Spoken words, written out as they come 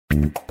This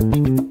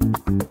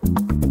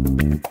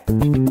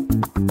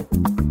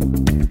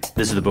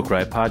is the Book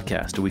Riot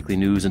Podcast, a weekly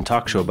news and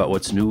talk show about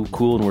what's new,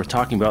 cool, and worth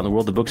talking about in the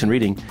world of books and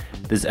reading.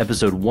 This is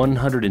episode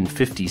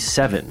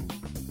 157,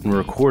 and we're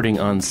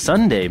recording on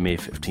Sunday, May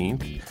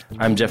 15th.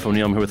 I'm Jeff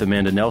O'Neill. I'm here with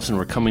Amanda Nelson.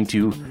 We're coming to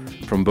you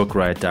from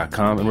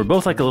BookRiot.com, and we're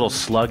both like a little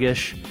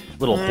sluggish, a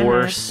little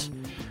hoarse,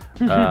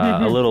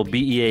 a little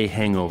BEA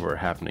hangover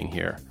happening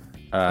here.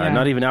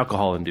 Not even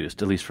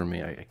alcohol-induced, at least for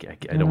me. I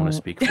don't want to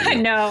speak for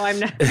you. No, I'm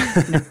not.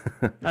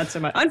 Not so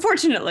much.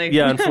 Unfortunately.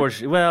 Yeah,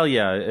 unfortunately. Well,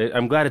 yeah,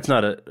 I'm glad it's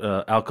not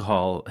a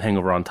alcohol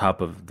hangover on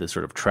top of the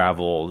sort of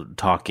travel,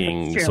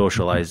 talking,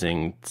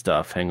 socializing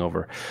stuff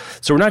hangover.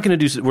 So we're not going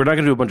to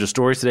do a bunch of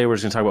stories today. We're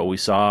just going to talk about what we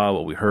saw,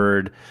 what we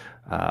heard,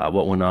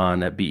 what went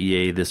on at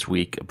BEA this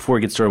week. Before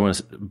we get started,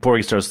 let's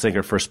thank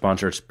our first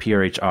sponsor. It's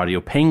PRH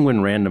Audio,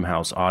 Penguin Random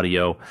House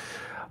Audio,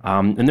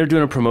 and they're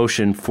doing a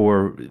promotion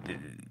for.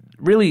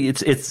 Really,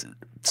 it's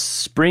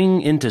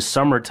spring into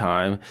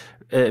summertime.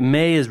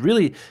 May is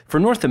really, for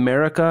North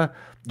America,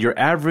 your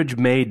average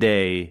May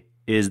day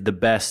is the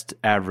best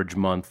average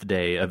month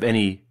day of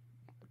any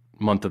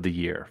month of the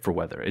year for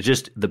weather. It's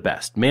just the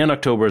best. May and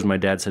October, as my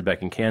dad said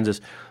back in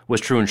Kansas,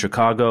 was true in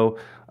Chicago,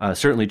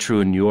 certainly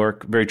true in New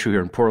York, very true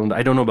here in Portland.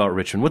 I don't know about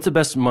Richmond. What's the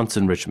best months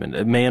in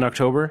Richmond? May and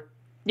October?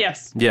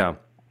 Yes. Yeah.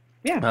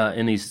 Yeah.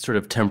 In these sort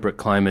of temperate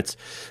climates.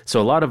 So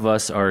a lot of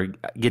us are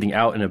getting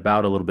out and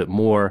about a little bit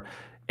more.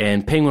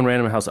 And Penguin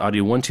Random House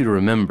Audio wants you to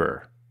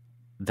remember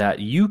that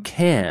you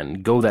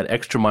can go that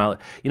extra mile.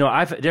 You know,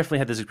 I've definitely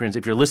had this experience.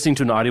 If you're listening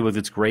to an audiobook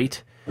that's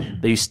great,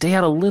 that you stay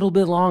out a little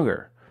bit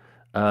longer.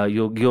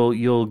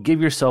 You'll give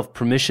yourself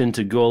permission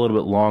to go a little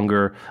bit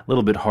longer, a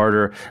little bit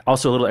harder.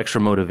 Also, a little extra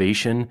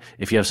motivation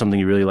if you have something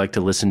you really like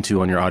to listen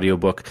to on your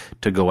audiobook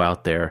to go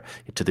out there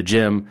to the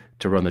gym,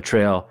 to run the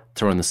trail,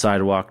 to run the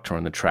sidewalk, to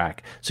run the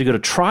track. So you go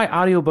to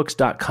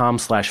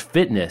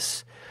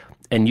tryaudiobooks.com/fitness.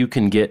 And you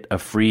can get a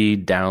free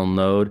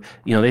download.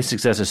 You know, they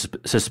suggest a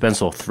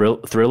suspenseful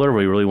thriller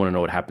where you really want to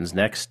know what happens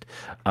next,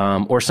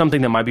 or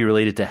something that might be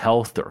related to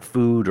health or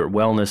food or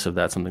wellness, if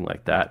that's something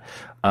like that,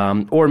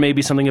 or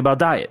maybe something about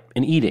diet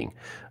and eating.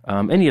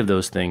 Any of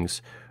those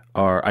things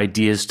are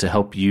ideas to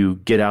help you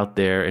get out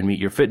there and meet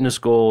your fitness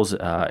goals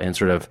and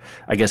sort of,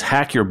 I guess,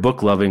 hack your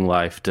book-loving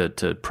life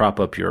to prop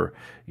up your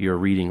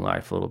reading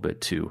life a little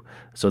bit too.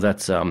 So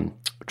that's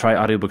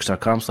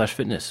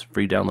tryaudiobooks.com/fitness.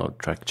 Free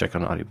download. Check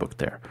out an audiobook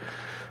there.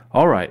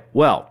 All right.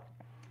 Well,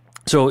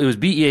 so it was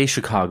BEA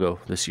Chicago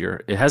this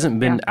year. It hasn't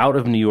been out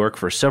of New York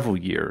for several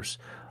years.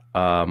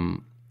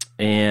 And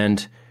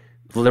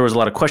there was a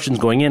lot of questions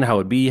going in, how it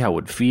would be, how it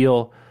would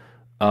feel.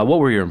 What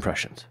were your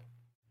impressions?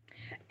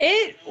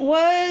 It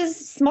was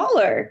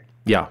smaller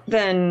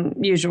than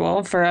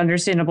usual for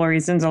understandable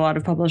reasons. A lot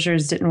of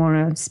publishers didn't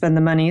want to spend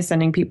the money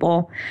sending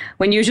people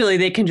when usually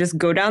they can just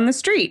go down the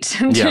street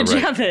to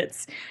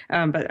Javits.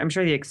 But I'm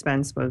sure the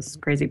expense was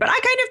crazy. But I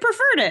kind of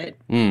preferred it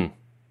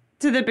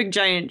to the Big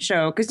Giant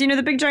Show. Because, you know,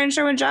 the Big Giant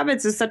Show in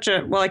Javits is such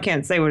a, well, I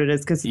can't say what it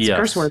is because it's a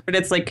curse word, but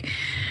it's like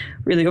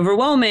really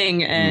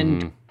overwhelming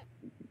and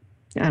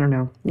I don't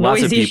know,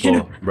 lots noisy of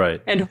people,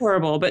 right? And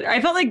horrible. But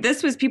I felt like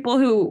this was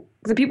the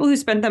people who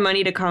spent the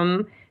money to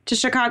come to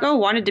Chicago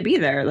wanted to be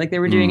there. Like they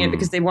were doing it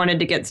because they wanted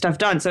to get stuff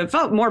done. So it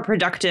felt more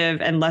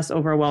productive and less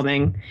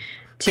overwhelming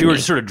to me. You were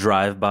just sort of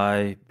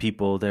drive-by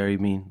people there, you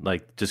mean?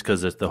 Like just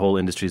because the whole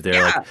industry's there.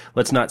 Yeah. Like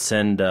let's not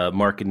send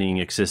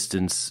marketing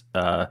assistants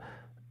A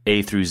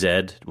through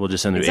Z. We'll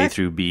just send them A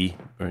through B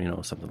or, you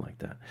know, something like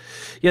that.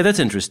 Yeah, that's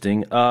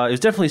interesting. It was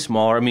definitely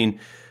smaller. I mean,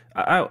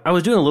 I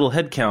was doing a little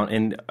head count,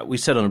 and we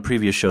said on a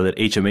previous show that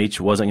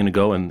HMH wasn't going to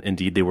go, and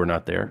indeed they were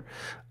not there.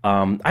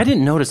 I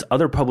didn't notice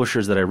other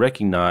publishers that I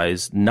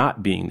recognized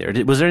not being there.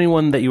 Was there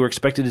anyone that you were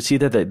expected to see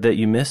that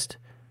you missed?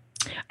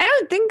 I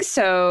don't think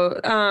so.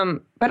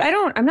 But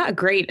I'm not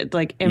great at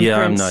like imprints.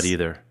 Yeah, I'm not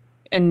either.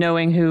 And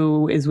knowing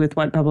who is with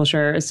what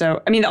publisher.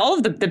 So, I mean, all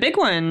of the big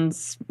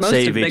ones, most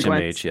Save of the big HMH,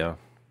 ones. yeah.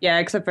 Yeah,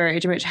 except for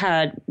HMH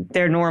had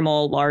their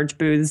normal large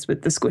booths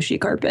with the squishy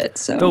carpet.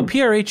 So, though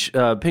PRH,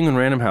 Penguin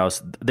Random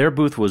House, their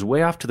booth was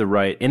way off to the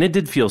right, and it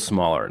did feel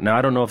smaller. Now,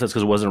 I don't know if that's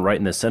because it wasn't right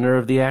in the center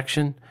of the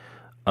action,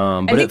 but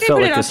I think it they felt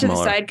put like it off to the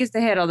smaller. side because they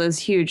had all those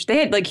huge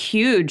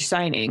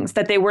signings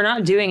that they were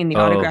not doing in the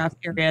autograph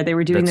area. They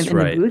were doing them in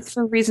the booth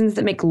for reasons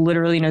that make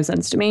literally no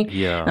sense to me.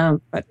 Yeah.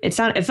 But it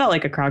felt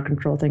like a crowd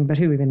control thing, but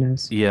who even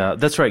knows? Yeah,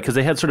 that's right, because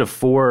they had sort of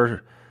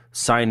 4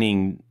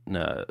 signing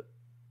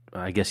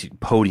I guess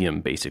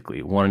podium,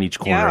 basically, one in each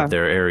corner of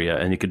their area,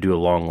 and you could do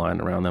a long line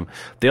around them.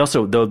 They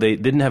also, though they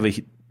didn't have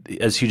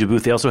as huge a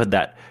booth, they also had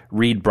that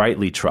Read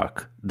Brightly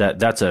truck.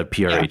 That's a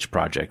PRH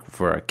project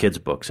for kids'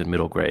 books in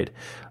middle grade.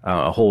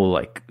 A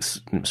whole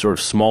sort of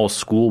small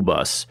school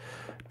bus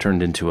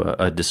turned into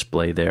a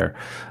display there.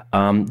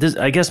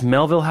 I guess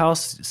Melville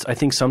House, I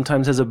think,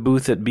 sometimes has a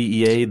booth at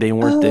BEA. They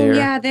weren't there.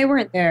 Yeah, they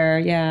weren't there.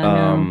 Yeah,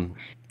 no.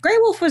 Grey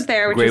Wolf was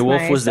there, which was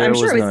nice. Was there, I'm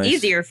sure it was nice.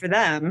 Easier for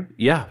them.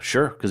 Yeah,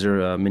 sure, because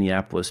they're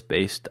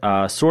Minneapolis-based.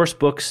 Source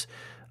Books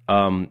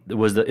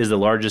is the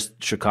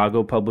largest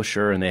Chicago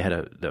publisher, and they had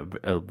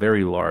a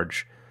very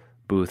large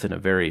booth in a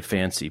very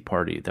fancy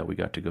party that we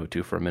got to go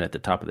to for a minute at the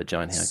top of the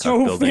John Hancock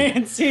so building.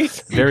 Fancy.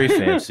 Very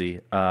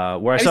fancy. Where I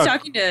was saw,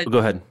 talking to, go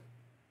ahead.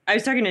 I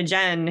was talking to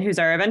Jen, who's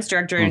our events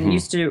director and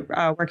used to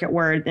work at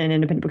Word, an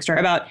independent bookstore,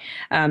 about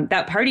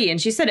that party.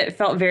 And she said it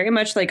felt very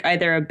much like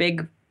either a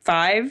Big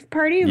Five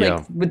party,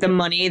 like with the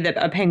money that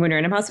a Penguin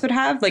Random House would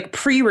have, like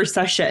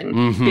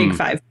pre-recession Big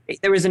Five.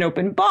 There was an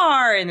open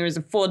bar and there was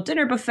a full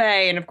dinner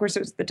buffet. And of course,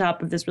 it was at the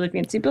top of this really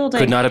fancy building.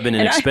 Could not have been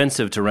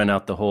inexpensive to rent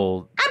out the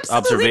whole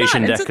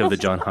observation deck of the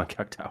John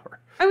Hancock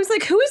Tower. I was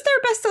like, who is their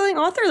best-selling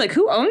author? Like,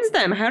 who owns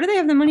them? How do they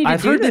have the money to do this?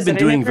 I've heard they've been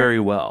doing very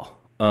well.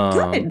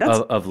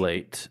 Of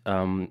late.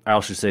 I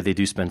also say they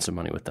do spend some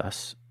money with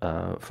us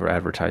for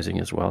advertising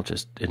as well,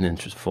 just in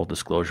interest full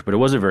disclosure. But it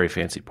was a very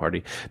fancy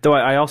party. Though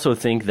I also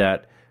think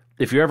that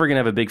if you're ever going to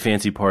have a big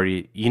fancy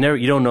party, you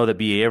don't know that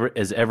BA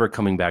is ever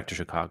coming back to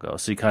Chicago.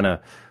 So you kind of,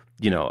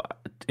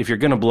 if you're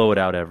going to blow it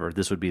out ever,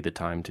 this would be the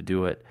time to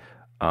do it.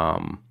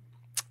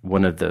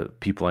 One of the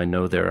people I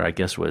know there, I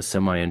guess, was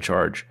semi in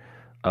charge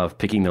of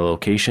picking the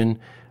location.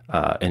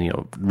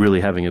 And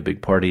really having a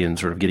big party and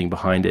sort of getting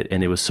behind it.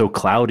 And it was so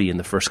cloudy in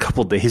the first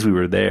couple of days we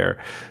were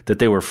there that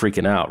they were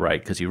freaking out,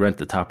 right? Because you rent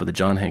the top of the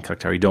John Hancock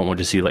Tower, you don't want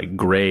to see like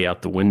gray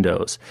out the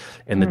windows.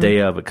 And the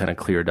day of, it kind of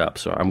cleared up.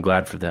 So I'm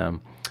glad for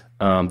them.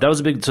 That was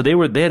a big. So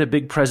they had a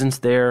big presence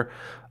there.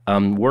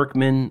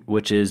 Workman,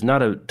 which is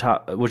not one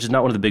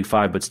of the Big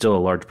Five, but still a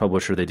large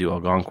publisher. They do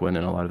Algonquin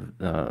and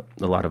a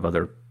lot of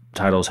other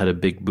titles. Had a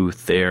big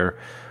booth there.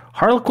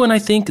 Harlequin, I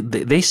think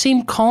they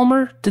seem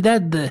calmer.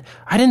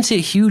 I didn't see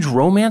a huge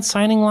romance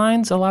signing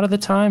lines a lot of the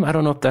time. I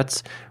don't know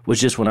if was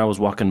just when I was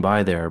walking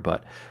by there,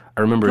 but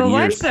I remember in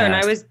years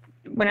past.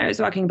 When I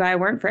was walking by,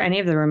 weren't for any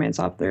of the romance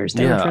authors.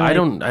 I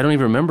don't even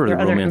remember the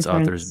romance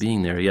authors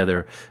being there.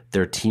 Yeah,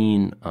 they're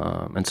teen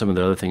and some of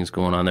the other things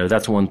going on there.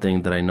 That's one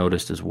thing that I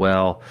noticed as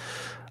well.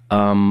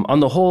 On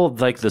the whole,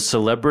 like the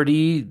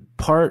celebrity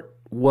part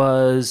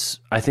was,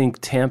 I think,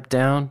 tamped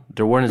down.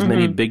 There weren't as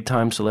many big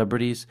time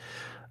celebrities.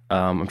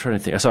 I'm trying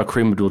to think. I saw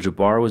Kareem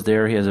Abdul-Jabbar was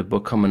there. He has a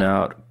book coming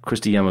out.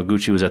 Christy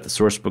Yamaguchi was at the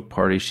Source Book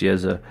Party. She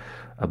has a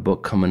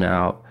book coming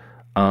out.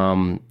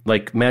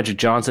 Like Magic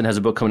Johnson has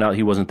a book coming out.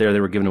 He wasn't there. They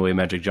were giving away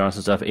Magic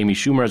Johnson stuff. Amy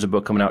Schumer has a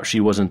book coming out.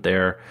 She wasn't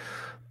there.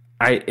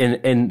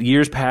 In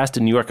years past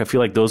in New York, I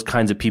feel like those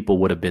kinds of people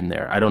would have been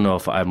there. I don't know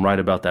if I'm right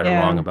about that or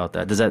wrong about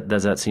that.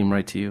 Does that seem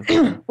right to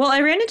you? Well, I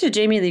ran into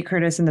Jamie Lee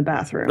Curtis in the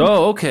bathroom.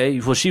 Oh, okay.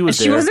 Well, she was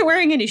there. She wasn't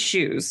wearing any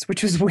shoes,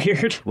 which was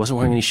weird. Wasn't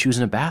wearing any shoes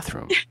in a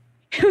bathroom.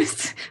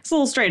 It's a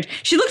little strange.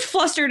 She looked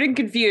flustered and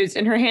confused,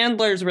 and her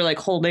handlers were like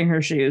holding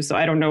her shoes. So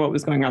I don't know what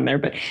was going on there,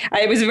 but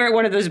it was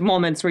one of those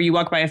moments where you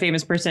walk by a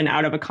famous person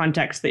out of a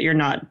context that you're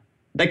not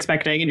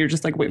expecting, and you're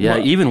just like, wait, yeah,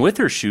 what? even with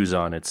her shoes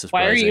on, it's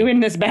surprising. Why are you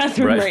in this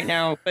bathroom right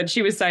now? But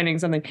she was signing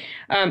something.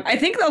 I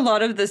think a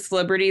lot of the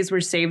celebrities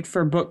were saved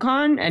for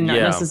BookCon and not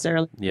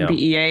necessarily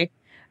BEA.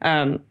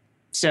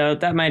 So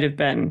that might have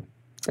been.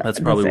 That's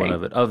probably one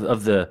of it.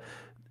 Of the.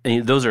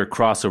 And those are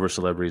crossover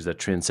celebrities that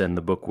transcend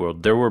the book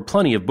world. There were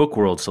plenty of book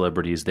world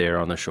celebrities there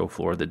on the show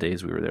floor the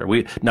days we were there.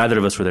 Neither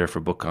of us were there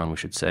for BookCon, we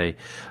should say.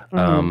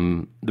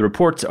 The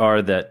reports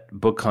are that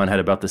BookCon had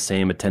about the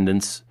same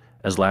attendance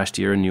as last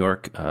year in New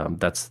York.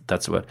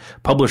 That's what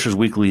Publishers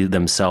Weekly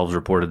themselves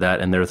reported that,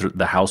 and they're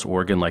the house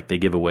organ, like they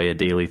give away a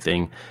daily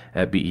thing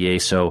at BEA.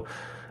 So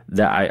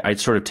that I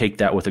sort of take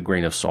that with a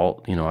grain of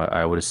salt.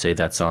 I would say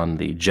that's on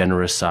the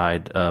generous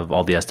side of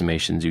all the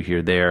estimations you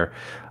hear there.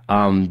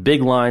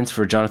 Big lines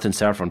for Jonathan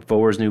Safran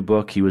Foer's new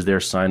book. He was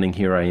there signing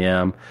Here I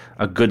Am.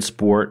 A Good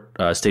Sport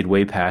stayed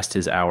way past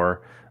his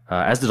hour,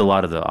 as did a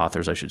lot of the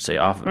authors, I should say.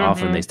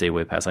 Often they stay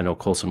way past. I know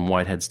Colson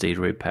Whitehead stayed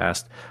way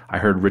past. I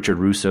heard Richard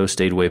Russo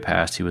stayed way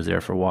past. He was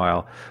there for a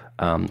while.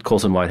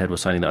 Colson Whitehead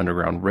was signing the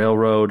Underground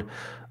Railroad.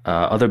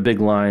 Other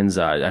big lines,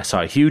 I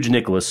saw a huge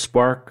Nicholas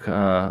Sparks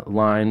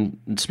line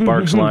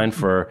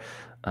for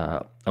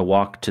a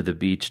walk to the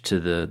beach, to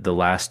the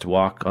last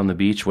walk on the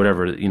beach,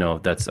 whatever,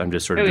 I'm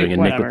just sort of doing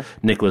a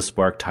Nicholas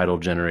Sparks title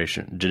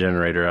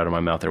generator out of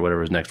my mouth there,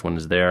 whatever his next one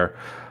is there.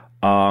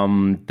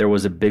 There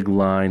was a big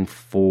line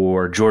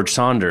for George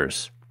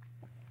Saunders.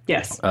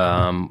 Yes.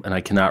 And I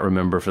cannot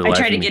remember for the life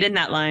of me. I tried to get in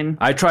that line.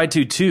 I tried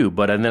to too,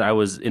 but then I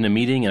was in a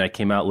meeting and I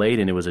came out late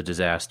and it was a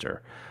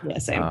disaster. Yeah,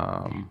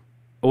 same.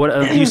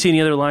 What you see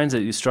any other lines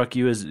that struck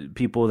you as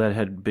people that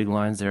had big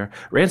lines there?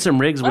 Ransom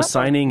Riggs was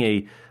signing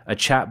a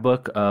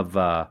chapbook of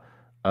I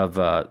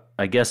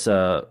guess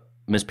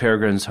Miss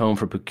Peregrine's Home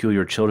for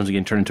Peculiar Children is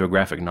getting turned into a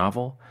graphic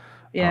novel.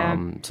 Yeah.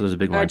 So there's a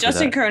big line.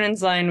 Justin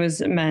Cronin's line was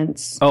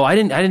immense. Oh, I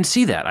didn't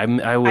see that.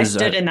 I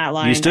stood in that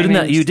line. You stood in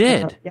that. You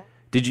did. Yeah.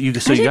 Did you?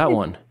 So you got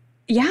one.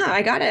 Yeah,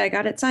 I got it. I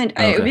got it signed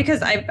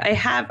because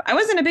I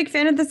wasn't a big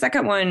fan of the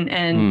second one,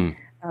 and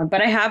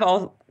but I have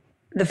all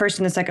the first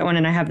and the second one,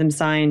 and I have them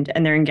signed,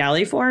 and they're in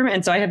galley form,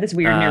 and so I have this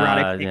weird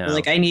neurotic thing.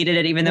 Like I needed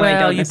it, even though I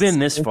don't. Well, you've been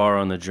this far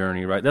on the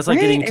journey, right? That's like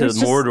getting to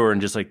Mordor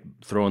and just like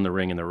throwing the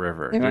ring in the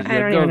river. I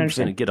don't even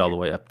understand. Get all the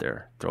way up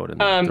there, throw it in.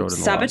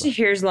 Sabaa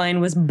Tahir's line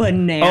was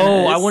bananas.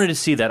 Oh, I wanted to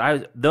see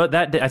that.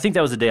 That day, I think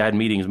that was the day I had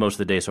meetings most of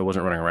the day, so I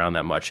wasn't running around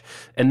that much.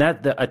 And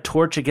A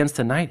Torch Against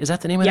the Night, is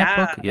that the name of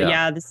that book?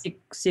 Yeah, the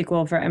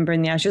sequel for Ember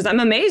in the Ashes. I'm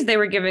amazed they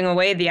were giving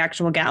away the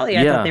actual galley.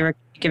 I thought they were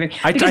giving.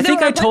 I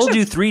think I told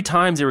you 3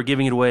 times they were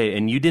giving it away,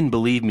 and you didn't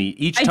believe me.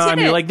 Each time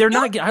you're like, they're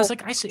not. I was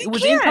like, it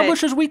was in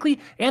Publishers Weekly,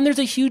 and there's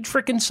a huge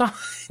freaking sign.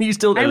 You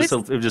still. It was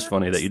just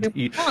funny that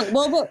you.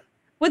 Well,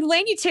 with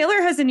Laini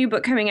Taylor has a new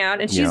book coming out,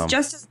 and she's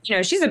just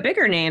she's a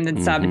bigger name than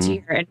Sabaa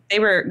Tahir, and they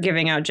were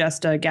giving out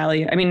just a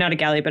galley. I mean, not a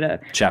galley, but a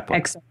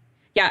chapbook.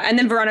 Yeah, and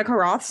then Veronica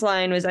Roth's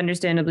line was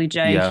understandably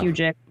giant,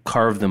 huge.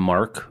 Carve the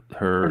Mark,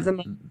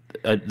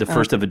 the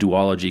first of a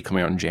duology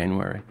coming out in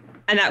January.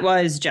 And that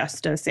was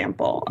just a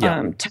sample.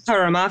 Yeah.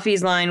 Tahara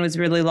Mafi's line was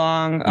really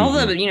long. All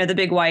the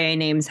big YA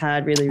names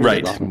had really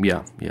long.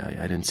 Yeah.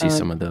 I didn't see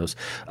some of those.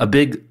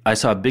 I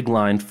saw a big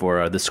line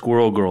for the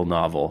Squirrel Girl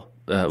novel.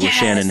 With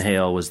Shannon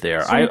Hale was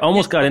there. I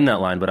almost got in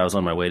that line, but I was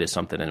on my way to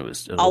something, and it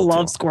was. I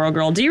love Squirrel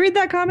Girl. Do you read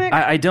that comic?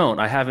 I don't.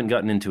 I haven't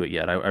gotten into it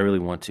yet. I really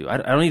want to. I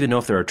don't even know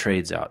if there are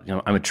trades out.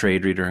 I'm a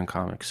trade reader in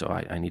comics, so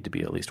I need to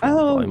be at least one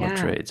volume of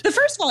trades. The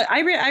first one,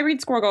 I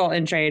read Squirrel Girl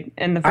in trade,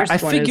 and the first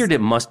one. I figured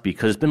it must be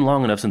because it's been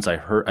long enough since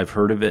I've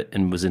heard of it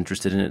and was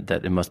interested in it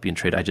that it must be in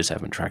trade. I just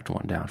haven't tracked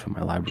one down from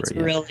my library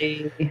yet.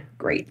 Really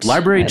great.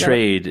 Library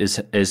trade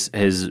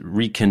has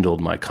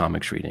rekindled my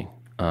comics reading.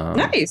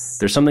 Nice.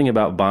 There's something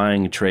about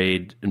buying a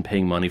trade and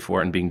paying money for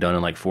it and being done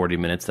in like 40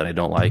 minutes that I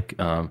don't like.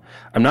 I'm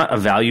not a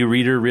value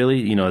reader,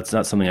 really. It's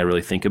not something I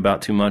really think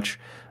about too much.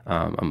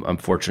 I'm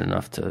fortunate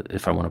enough to,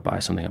 if I want to buy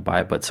something, I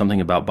buy it. But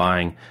something about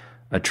buying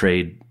a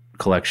trade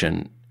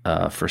collection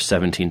for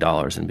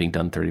 $17 and being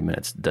done 30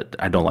 minutes,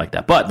 I don't like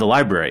that. But the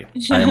library,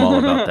 I am all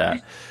about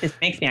that. It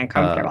makes me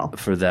uncomfortable.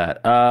 For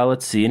that.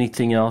 Let's see.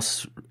 Anything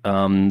else?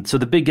 So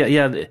the big,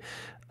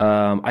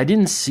 I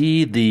didn't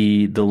see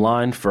the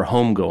line for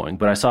Homegoing,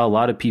 but I saw a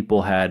lot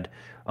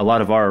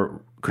of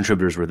our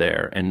contributors were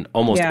there, and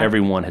almost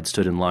everyone had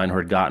stood in line or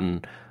had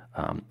gotten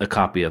a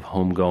copy of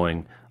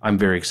Homegoing. I'm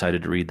very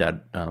excited to read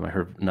that. I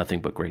heard nothing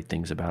but great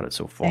things about it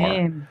so far.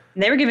 Same.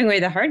 They were giving away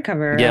the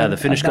hardcover. Yeah, the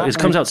finished. It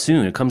comes out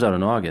soon. It comes out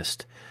in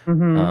August.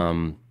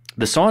 Mm-hmm.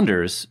 The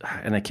Saunders,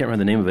 and I can't remember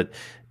the name of it.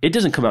 It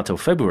doesn't come out till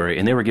February,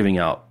 and they were giving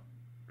out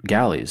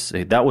galleys.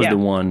 That was the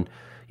one.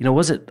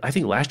 Was it? I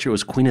think last year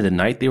was Queen of the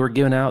Night they were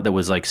giving out. That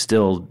was like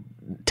still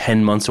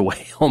 10 months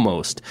away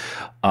almost.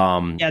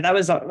 It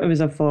was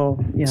a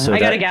full. Yeah, so I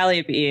got a galley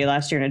at BE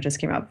last year, and it just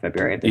came out in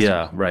February of this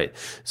year. Right.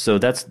 So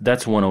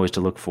that's one always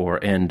to look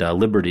for. And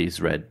Liberty's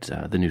read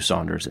the new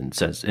Saunders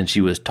and she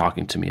was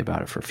talking to me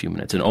about it for a few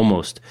minutes and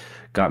almost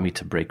got me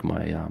to break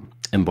my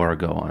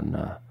embargo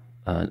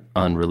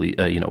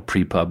on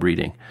pre-pub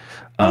reading.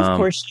 Of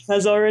course, she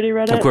has already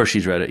read it. Of course,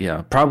 she's read it.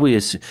 Yeah, probably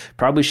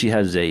she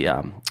has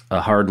a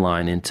hard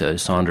line into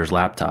Saunders'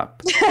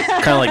 laptop,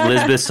 kind of like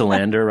Lisbeth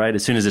Salander, right?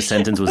 As soon as the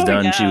sentence was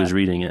done, she was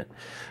reading it.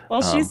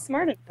 Well, she's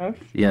smart enough.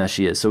 Yeah,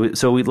 she is. So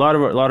a lot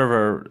of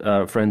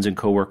our friends and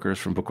coworkers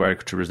from Book Riot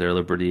contributors there,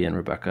 Liberty and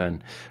Rebecca.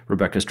 And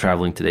Rebecca's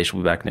traveling today. She'll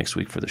be back next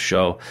week for the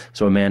show.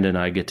 So Amanda and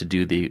I get to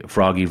do the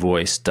froggy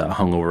voiced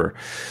hungover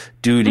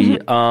duty.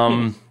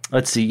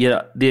 Let's see.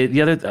 Yeah,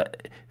 the other.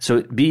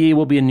 So BE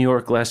will be in New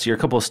York last year. A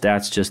couple of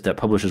stats just that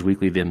Publishers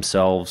Weekly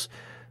themselves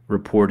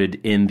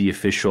reported in the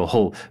official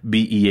whole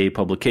BEA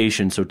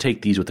publication. So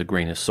take these with a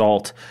grain of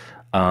salt.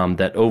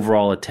 That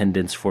overall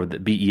attendance for the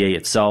BEA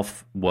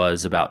itself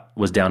was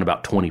down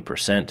about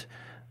 20%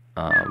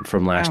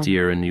 from last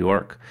year in New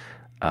York.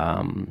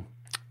 The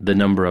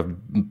number of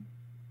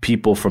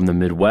people from the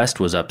Midwest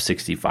was up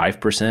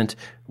 65%,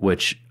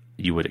 which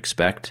you would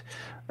expect.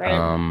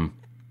 Right.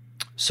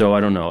 So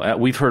I don't know.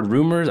 We've heard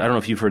rumors. I don't know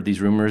if you've heard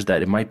these rumors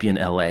that it might be in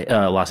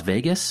Las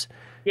Vegas.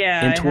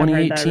 Yeah, in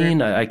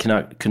 2018. I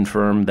cannot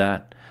confirm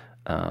that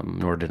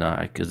nor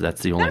deny because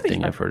that's the only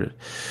thing I've heard.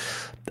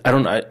 I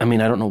don't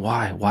know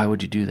why. Why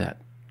would you do that?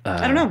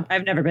 I don't know.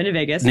 I've never been to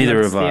Vegas.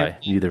 Neither have I.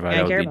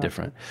 That would be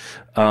different.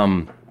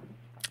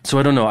 So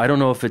I don't know. I don't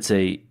know if it's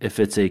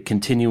a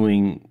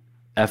continuing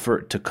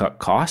effort to cut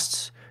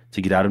costs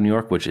to get out of New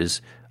York, which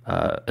has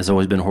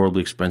always been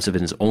horribly expensive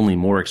and is only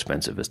more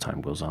expensive as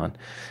time goes on,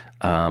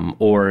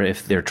 or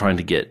if they're trying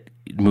to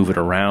move it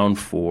around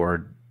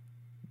for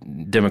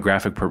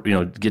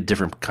demographic, get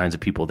different kinds of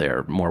people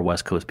there, more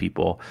West Coast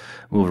people,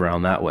 move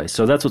around that way.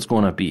 So that's what's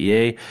going on at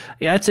BEA.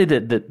 Yeah, I'd say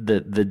that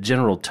the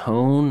general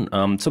tone,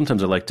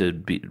 sometimes I like to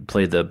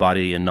play the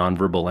body and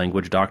nonverbal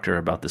language doctor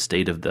about the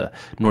state of the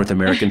North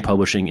American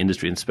publishing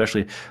industry, and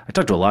especially I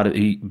talked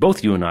to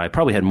both you and I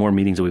probably had more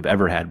meetings than we've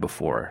ever had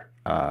before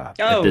at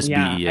this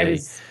BEA.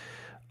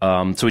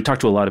 So we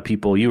talked to a lot of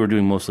people. You were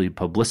doing mostly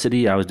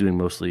publicity. I was doing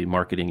mostly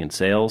marketing and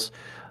sales.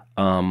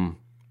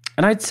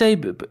 And I'd say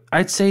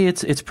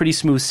it's pretty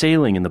smooth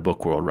sailing in the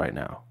book world right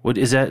now.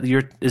 Is that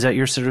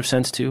your sort of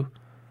sense too?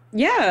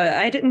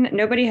 Yeah,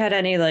 nobody had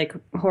any like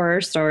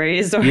horror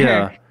stories or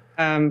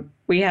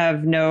we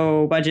have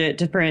no budget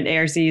to print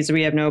ARCs.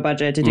 We have no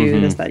budget to do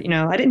this, that,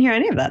 I didn't hear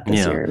any of that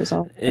this year. It was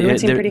all, everyone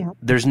seemed pretty happy.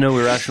 There's no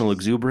irrational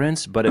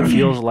exuberance, but it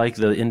feels like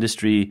the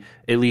industry,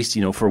 at least,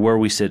 for where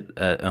we sit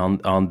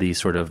on the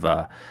sort of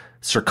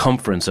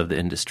circumference of the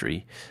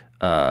industry,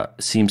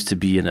 seems to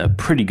be in a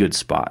pretty good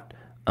spot.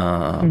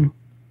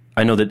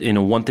 I know that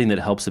one thing that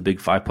helps the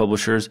big five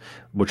publishers,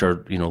 which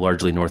are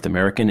largely North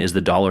American, is the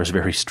dollar is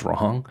very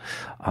strong.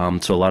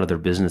 So a lot of their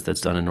business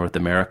that's done in North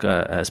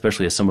America,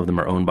 especially as some of them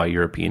are owned by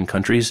European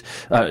companies,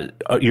 when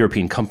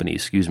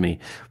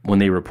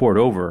they report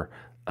over,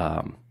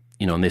 and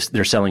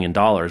they're selling in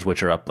dollars,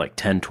 which are up like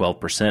 10,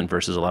 12%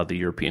 versus a lot of the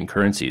European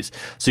currencies.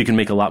 So you can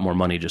make a lot more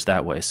money just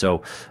that way.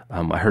 So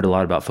I heard a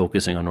lot about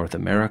focusing on North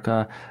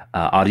America.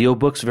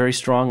 Audiobooks, very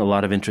strong. A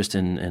lot of interest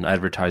in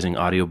advertising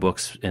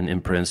audiobooks and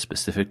imprints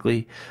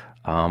specifically,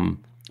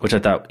 which I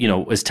thought,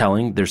 is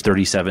telling. There's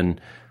 37%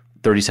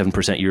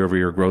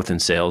 year-over-year growth in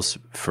sales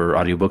for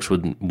audiobooks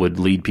would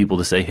lead people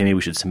to say, hey, maybe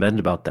we should spend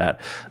about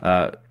that.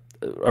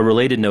 A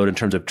related note in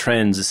terms of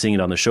trends, seeing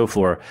it on the show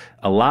floor,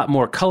 a lot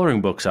more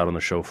coloring books out on the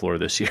show floor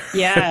this year.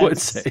 Yes. I would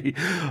say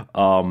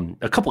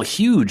a couple of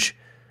huge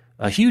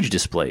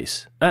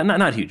displays,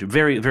 not huge,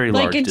 very, very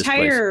large displays. Like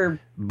entire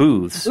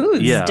booths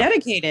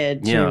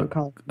dedicated to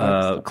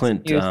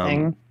coloring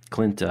books.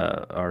 Clint,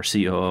 our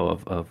COO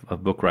of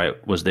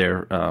Bookriot, was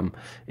there,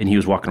 and he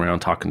was walking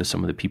around talking to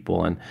some of the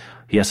people, and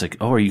he asked like,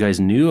 "Oh, are you guys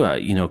new?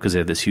 Because they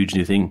have this huge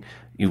new thing.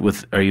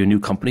 Are you a new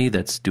company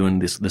that's doing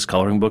this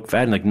coloring book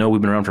fad?" And like, no, we've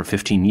been around for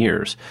 15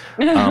 years,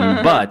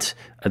 but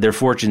their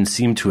fortunes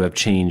seem to have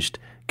changed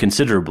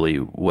considerably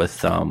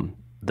with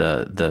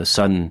the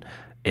sudden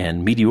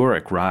and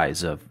meteoric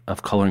rise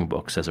of coloring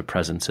books as a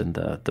presence in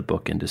the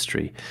book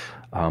industry.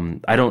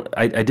 I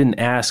didn't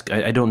ask.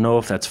 I don't know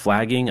if that's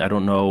flagging. I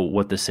don't know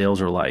what the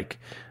sales are like.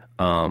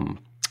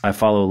 I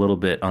follow a little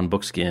bit on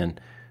Bookscan,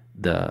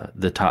 the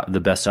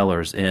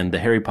bestsellers, and the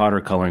Harry Potter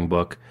coloring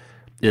book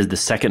is the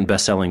second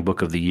best-selling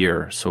book of the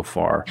year so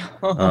far,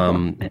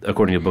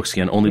 according to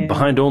Bookscan.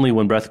 Behind only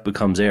When Breath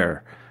Becomes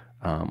Air,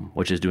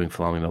 which is doing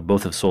phenomenally well.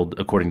 Both have sold,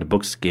 according to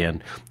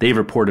Bookscan. They've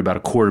reported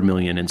about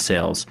 250,000 in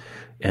sales,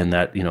 and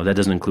that that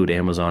doesn't include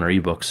Amazon or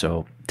ebooks.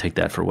 So take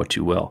that for what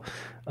you will.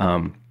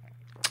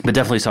 But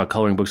definitely saw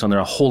coloring books on there.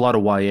 A whole lot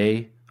of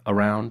YA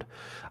around.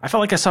 I felt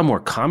like I saw more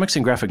comics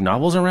and graphic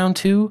novels around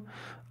too.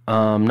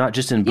 Not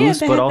just in booths,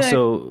 but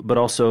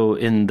also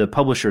in the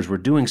publishers were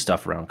doing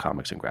stuff around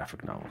comics and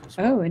graphic novels as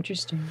well. Oh,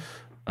 interesting.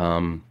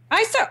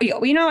 I saw,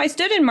 I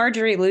stood in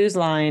Marjorie Liu's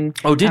line.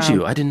 Oh, did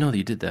you? I didn't know that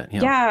you did that.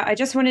 Yeah, I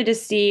just wanted to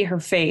see her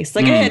face.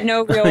 Like I had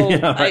no real.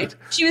 Right.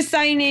 She was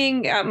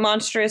signing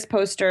monstrous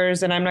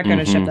posters, and I'm not going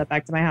to ship that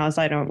back to my house.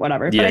 I don't,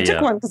 whatever. But I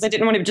took one because I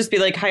didn't want to just be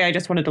like, "Hi, I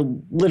just wanted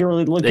to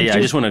literally look at you." Yeah,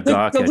 I just want to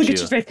gawk at you.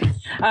 Your face.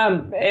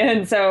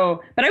 And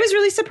so, but I was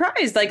really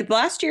surprised. Like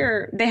last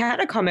year, they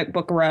had a comic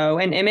book row,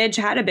 and Image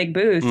had a big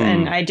booth,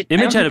 and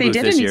Image had a booth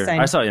this year.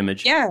 I saw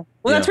Image. Yeah.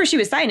 Well, that's where she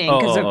was signing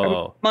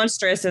because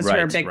Monstrous is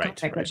her big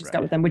comic that she's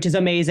got with them, which is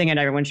amazing, and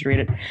everyone should read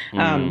it.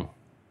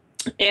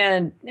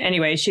 And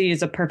anyway, she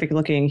is a perfect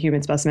looking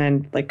human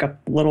specimen, like a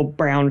little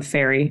brown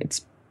fairy.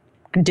 It's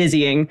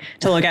dizzying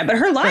to look at, but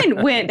her line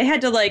they had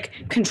to like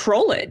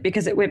control it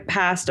because it went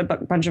past a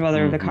bunch of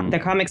other the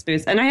comics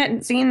booths, and I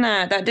hadn't seen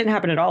that didn't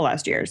happen at all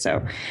last year.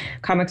 So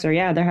comics are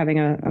they're having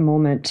a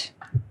moment,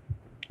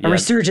 a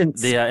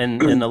resurgence. Yeah,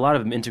 and a lot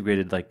of them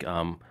integrated like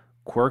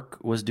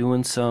Quirk was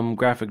doing some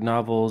graphic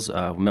novels.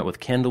 We met with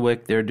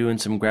Candlewick. They're doing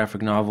some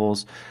graphic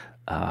novels.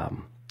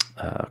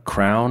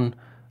 Crown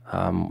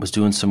was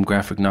doing some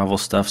graphic novel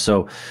stuff.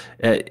 So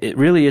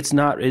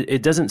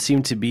it doesn't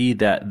seem to be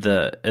that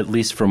at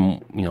least from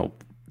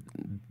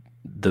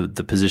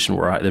the position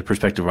the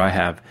perspective where I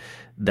have,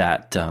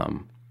 that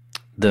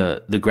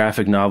the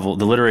graphic novel,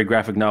 the literary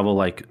graphic novel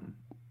like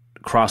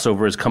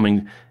crossover is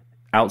coming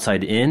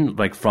outside in,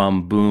 like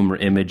from Boom or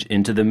Image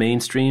into the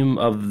mainstream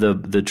of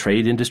the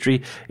trade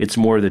industry. It's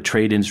more the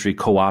trade industry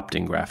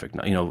co-opting graphic,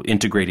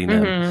 integrating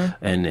them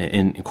and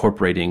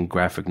incorporating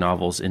graphic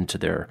novels into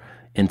their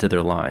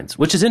lines,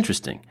 which is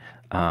interesting.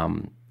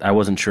 I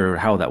wasn't sure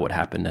how that would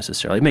happen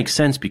necessarily. It makes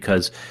sense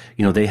because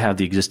they have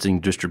the existing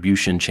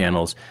distribution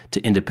channels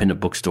to independent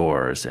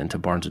bookstores and to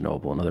Barnes and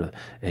Noble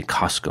and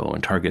Costco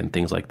and Target and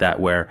things like that,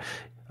 where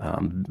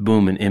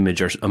Boom and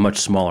Image are much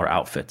smaller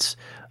outfits.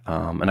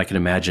 And I can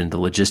imagine the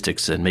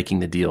logistics and making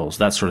the deals,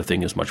 that sort of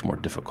thing, is much more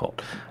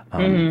difficult.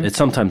 It's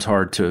sometimes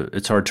hard to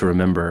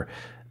remember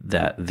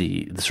that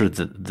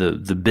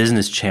the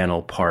business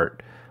channel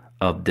part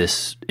of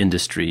this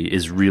industry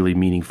is really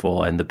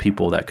meaningful, and the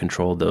people that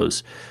control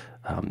those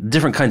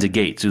different kinds of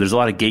gates. So there's a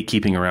lot of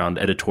gatekeeping around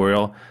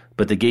editorial,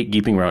 but the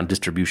gatekeeping around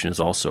distribution is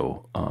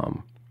also,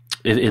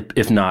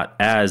 if not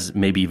as,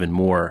 maybe even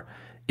more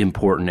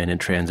important and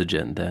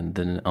intransigent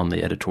than on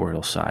the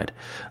editorial side.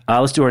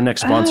 Let's do our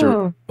next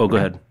sponsor. Go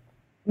ahead.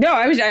 No,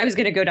 I was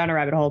going to go down a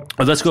rabbit hole.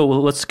 Let's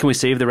go. Can we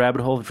save the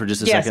rabbit hole for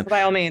just a second? Yes,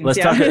 by all means. Let's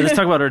talk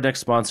about our next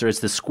sponsor. It's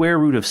the Square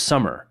Root of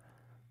Summer.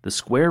 The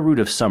Square Root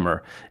of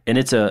Summer, and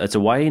it's a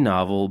YA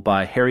novel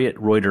by Harriet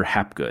Reuter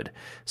Hapgood.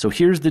 So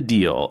here's the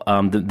deal.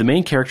 The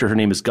main character, her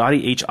name is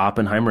Gaudi H.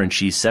 Oppenheimer, and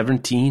she's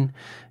 17.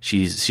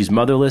 She's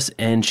motherless,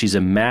 and she's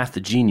a math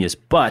genius,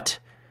 but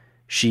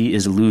she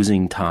is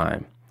losing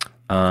time.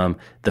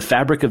 The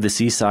fabric of the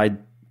seaside,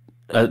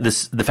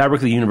 the fabric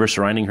of the universe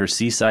surrounding her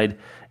seaside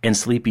and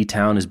sleepy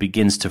town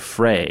begins to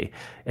fray,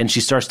 and she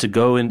starts to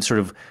go in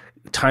sort of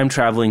time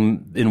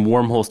traveling in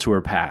wormholes to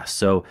her past.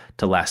 So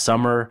to last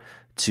summer,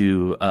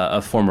 to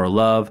a former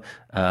love,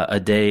 a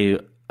day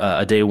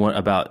one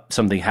about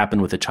something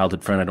happened with a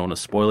childhood friend. I don't want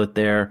to spoil it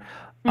there.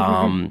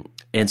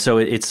 And so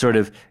it's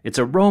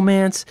a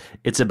romance.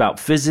 It's about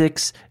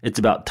physics. It's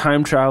about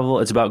time travel.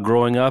 It's about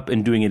growing up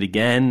and doing it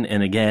again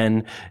and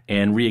again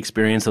and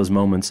re-experience those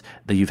moments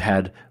that you've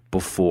had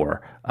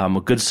before. A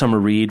good summer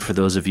read for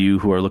those of you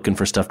who are looking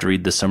for stuff to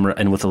read this summer,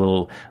 and with a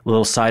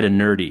little side of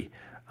nerdy.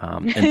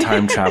 And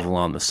time travel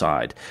on the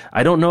side.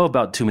 I don't know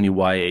about too many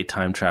YA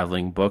time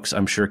traveling books.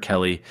 I'm sure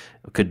Kelly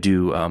could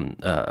do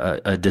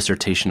a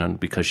dissertation on,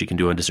 because she can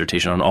do a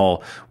dissertation on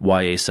all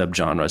YA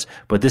subgenres.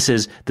 But this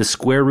is The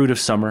Square Root of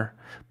Summer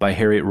by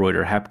Harriet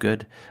Reuter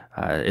Hapgood.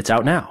 It's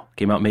out now.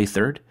 Came out May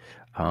 3rd.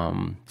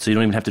 So you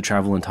don't even have to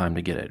travel in time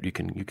to get it. You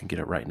can get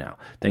it right now.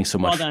 Thanks so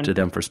much to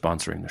them for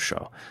sponsoring the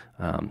show.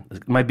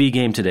 My B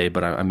game today,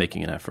 but I'm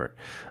making an effort.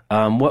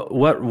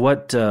 What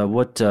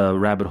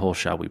rabbit hole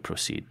shall we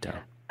proceed down?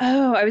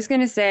 Oh, I was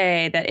going to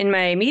say that in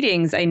my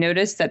meetings, I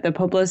noticed that the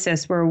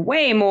publicists were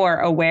way more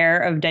aware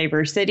of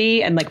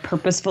diversity and like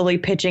purposefully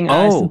pitching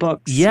us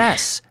books.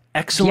 Yes.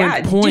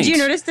 Excellent point. Did you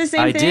notice the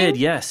same thing? I did.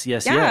 Yes.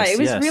 Yeah, it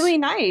was really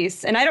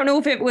nice. And I don't know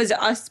if it was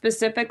us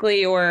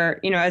specifically or,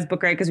 as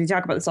book writers, because we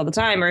talk about this all the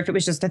time, or if it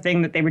was just a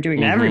thing that they were doing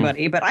to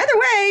everybody. But either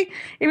way,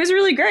 it was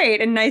really great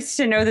and nice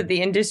to know that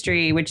the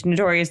industry, which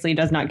notoriously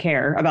does not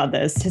care about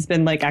this, has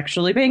been like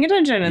actually paying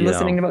attention and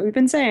listening to what we've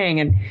been saying.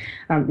 And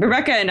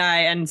Rebecca and I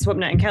and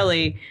Swapna and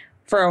Kelly,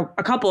 for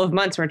a couple of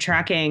months, we're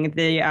tracking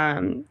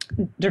the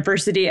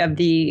diversity of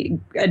the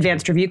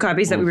advanced review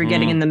copies that we were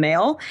getting in the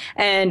mail.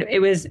 And it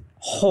was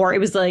it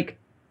was like,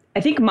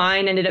 I think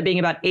mine ended up being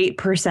about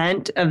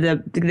 8% of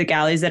the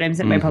galleys that I'm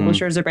sent by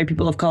publishers or by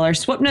people of color.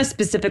 Swapna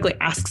specifically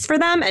asks for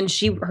them, and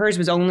hers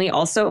was only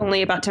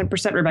about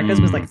 10%. Rebecca's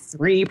was like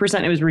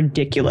 3%. It was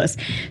ridiculous.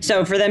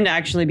 So for them to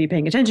actually be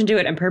paying attention to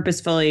it and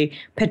purposefully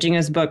pitching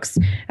us books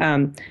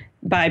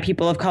by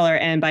people of color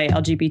and by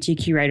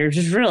LGBTQ writers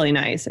was really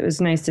nice. It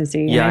was nice to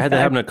see. Yeah, I had that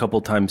happen a couple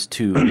times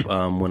too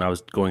when I was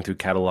going through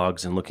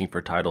catalogs and looking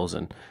for titles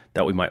and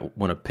that we might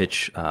want to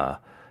pitch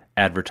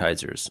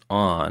advertisers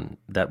on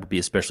that would be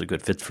especially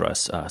good fits for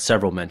us.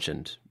 Several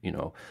mentioned,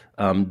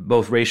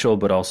 both racial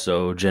but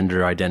also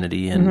gender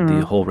identity and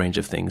the whole range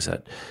of things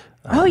that.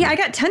 I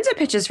got tons of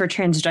pitches for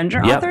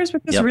transgender authors,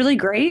 which was really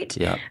great.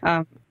 Yeah.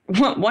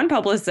 One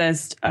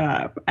publicist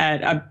at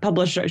a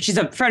publisher, she's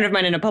a friend of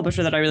mine and a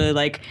publisher that I really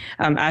like,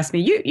 asked me,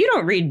 you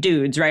don't read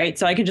dudes, right?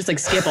 So I can just like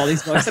skip all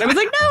these books. And I was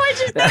like,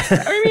 no,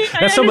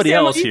 that's somebody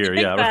else here.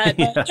 Yeah, right.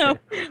 No,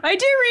 I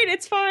do read.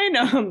 It's fine.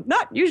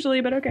 Not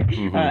usually, but okay.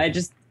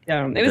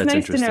 It was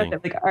nice to know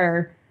that like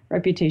our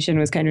reputation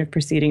was kind of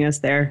preceding us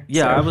there.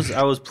 Yeah, so.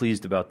 I was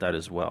pleased about that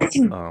as well.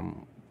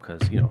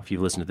 Because, if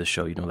you've listened to this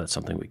show, that's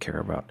something we care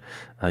about.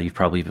 You've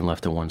probably even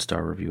left a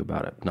 1-star review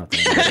about it. Not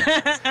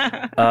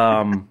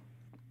that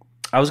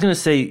I was going to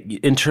say,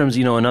 in terms,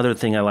 another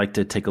thing I like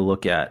to take a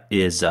look at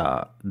is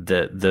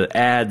the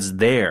ads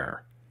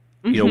there.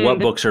 What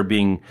books are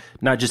being,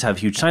 not just have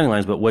huge signing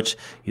lines, but which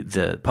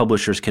the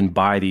publishers can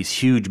buy these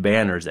huge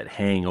banners that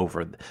hang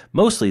over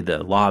mostly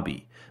the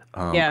lobby.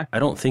 I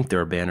don't think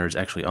there are banners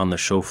actually on the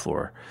show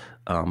floor.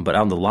 But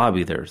out in the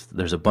lobby,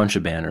 there's a bunch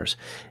of banners,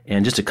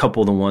 and just a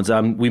couple of the ones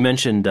we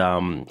mentioned.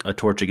 A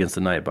Torch Against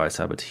the Night by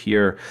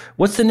Sabatier.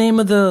 What's the name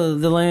of the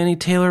Laini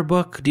Taylor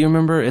book? Do you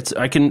remember?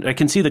 I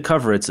can see the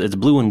cover. It's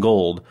blue and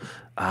gold.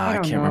 I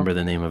can't remember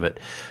the name of it.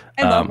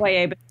 I love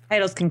YA, but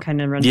titles can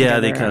kind of run together. Yeah,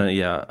 they kind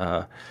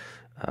of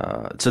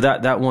so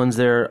that one's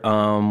there.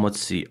 Let's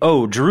see.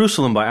 Oh,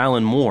 Jerusalem by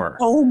Alan Moore.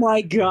 Oh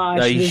my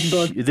gosh,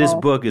 this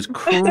book is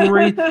crazy.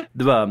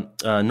 Norton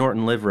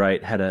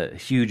Liveright had a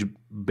huge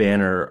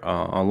banner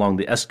along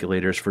the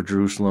escalators for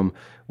Jerusalem,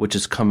 which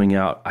is coming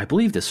out, I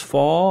believe, this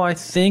fall. I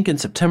think in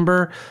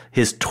September.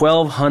 His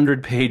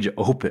 1,200-page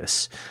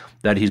opus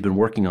that he's been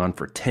working on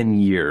for 10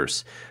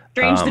 years.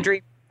 Strange the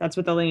Dream. That's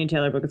what the Laini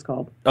Taylor book is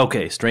called.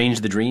 Okay, Strange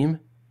the Dream.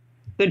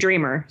 The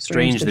Dreamer.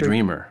 Strange the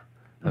Dreamer.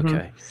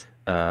 Okay.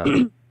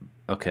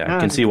 Okay, I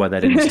can see why that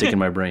didn't stick in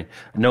my brain.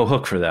 No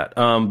hook for that.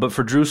 But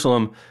for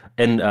Jerusalem,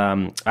 and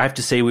I have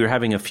to say we were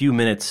having a few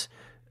minutes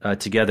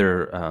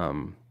together.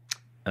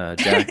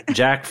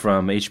 Jack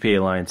from HPA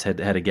Alliance had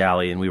a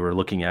galley, and we were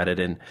looking at it,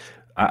 and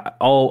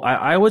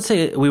I would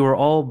say we were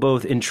all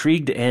both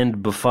intrigued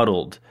and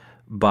befuddled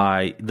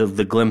by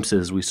the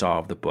glimpses we saw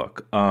of the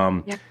book.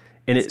 And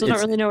still don't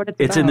really know what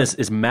it's about. In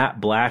this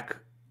matte black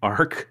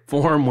arc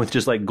form with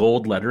just like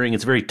gold lettering.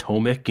 It's very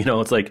tomic,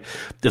 it's like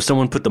if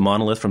someone put the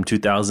monolith from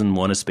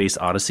 2001: A Space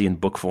Odyssey in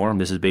book form,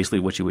 this is basically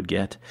what you would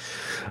get.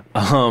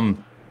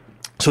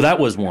 So that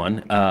was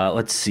one.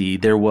 Let's see.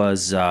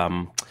 There's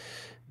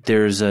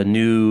a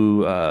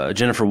new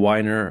Jennifer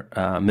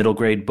Weiner middle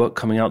grade book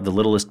coming out, The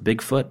Littlest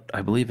Bigfoot,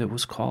 I believe it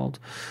was called.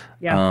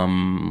 Yeah.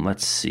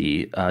 Let's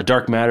see.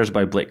 Dark Matters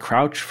by Blake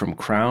Crouch from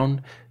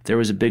Crown. There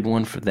was a big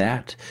one for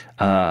that.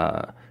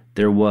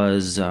 There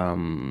was I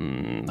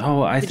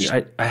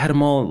had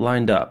them all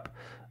lined up.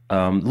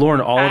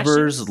 Lauren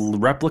Oliver's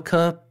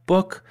Replica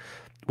book,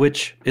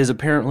 which is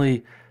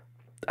apparently,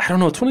 I don't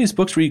know, it's one of these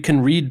books where you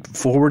can read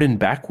forward and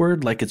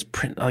backward, like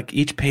like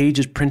each page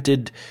is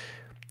printed.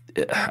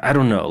 I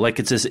don't know, like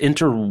it's this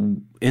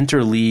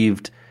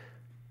interleaved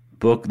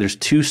book. There's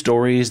two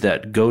stories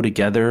that go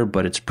together,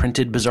 but it's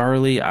printed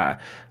bizarrely. I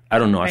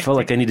don't know. I felt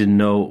like I needed to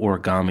know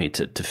origami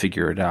to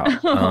figure it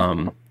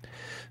out.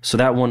 So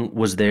that one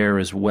was there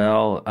as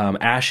well.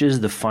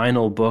 Ashes, the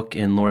final book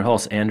in Laurie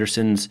Halse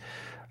Anderson's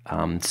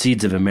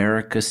Seeds of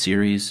America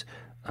series,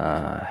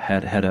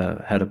 had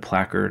a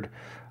placard.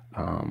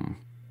 I'm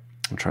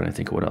trying to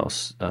think of what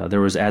else.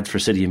 There was ads for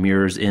City of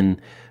Mirrors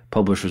in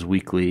Publishers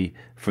Weekly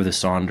for the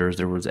Saunders.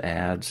 There was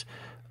ads.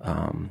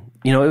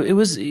 It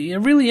was a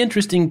really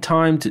interesting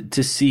time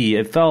to see.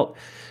 It felt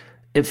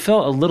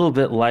a little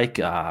bit like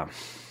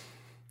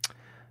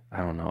I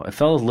don't know. It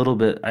felt a little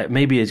bit.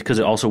 Maybe it's because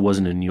it also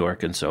wasn't in New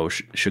York, and so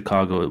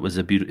Chicago is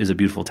a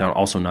beautiful town,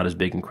 also not as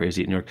big and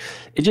crazy as New York.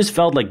 It just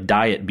felt like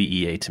diet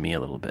BEA to me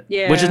a little bit,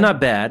 which is not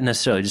bad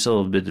necessarily. Just a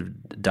little bit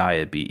of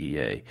diet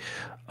BEA.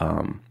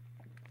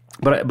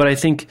 But I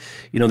think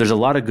there's a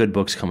lot of good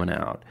books coming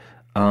out.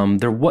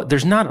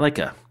 There's not like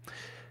a.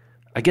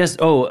 I guess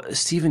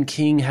Stephen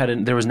King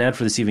there was an ad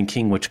for the Stephen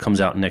King, which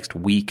comes out next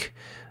week.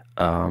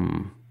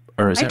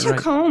 Or is I took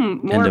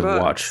home more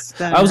books.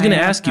 I was going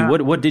to ask you,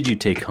 what did you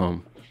take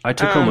home? I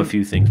took home a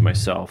few things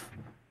myself.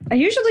 I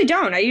usually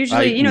don't.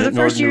 The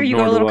first year you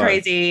go a little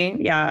crazy.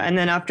 Yeah. And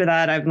then after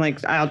that, I'm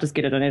like, I'll just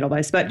get it on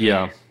Edelweiss. But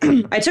yeah,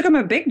 I took him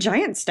a big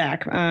giant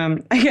stack.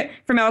 From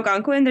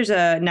Algonquin, there's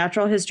a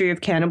Natural History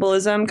of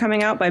Cannibalism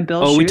coming out by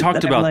Bill Shute. We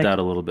talked about that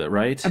a little bit,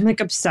 right? I'm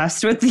like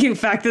obsessed with the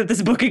fact that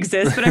this book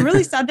exists, but I'm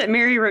really sad that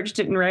Mary Roach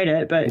didn't write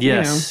it. But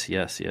yes.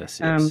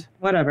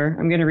 Whatever.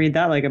 I'm going to read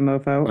that like a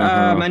mofo.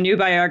 A new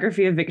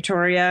biography of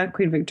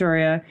Queen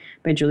Victoria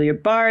by Julia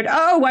Bard.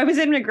 I was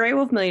in a Grey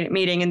Wolf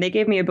meeting and they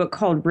gave me a book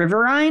called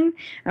Riverine.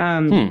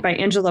 By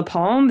Angela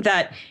Palm.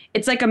 That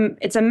it's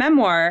a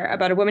memoir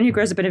about a woman who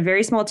grows up in a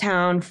very small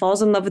town,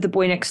 falls in love with the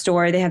boy next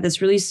door. They have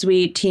this really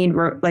sweet teen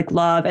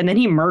love, and then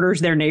he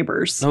murders their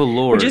neighbors. Oh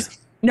Lord! Which is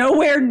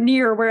nowhere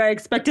near where I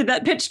expected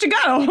that pitch to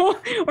go,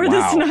 or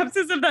the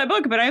synopsis of that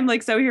book. But I'm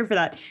so here for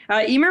that.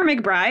 Emer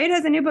McBride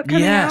has a new book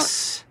coming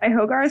out by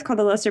Hogarth called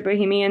The Lesser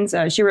Bohemians.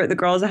 She wrote The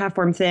Girl Is a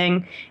Half-Formed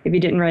Thing. If you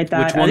didn't write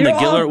that,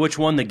 which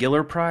won the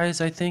Giller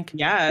Prize, I think.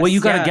 Yes. Well, you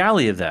got a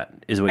galley of that,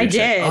 is what you're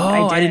saying. I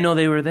did. I didn't know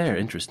they were there.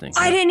 Interesting.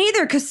 I didn't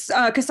either, because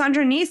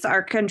Cassandra Neese,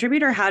 our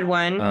contributor, had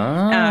one,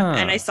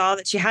 and I saw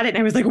that she had it, and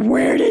I was like,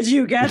 "Where did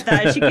you get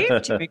that?" She gave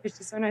it to me because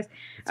she's so nice.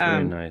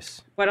 Very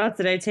nice. What else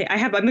did I take?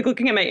 I'm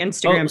looking at my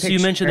Instagram. So you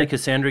mentioned that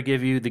Cassandra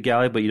gave you the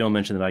galley, but you don't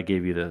mention that I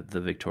gave you the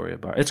Victoria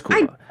bar. It's cool.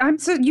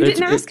 You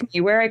didn't ask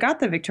me where I got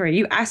the Victoria.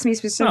 You asked me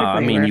specifically. No, I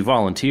mean you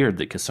volunteered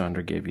that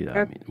Cassandra gave you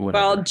that.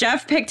 Well,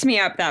 Jeff picked me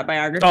up that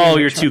biography. Oh,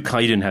 you're too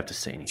kind. You didn't have to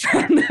say anything.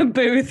 From the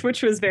booth,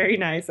 which was very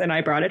nice, and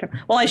I brought it home.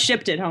 Well, I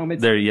shipped it home.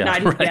 It's not yet.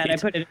 I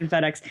put it in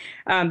FedEx.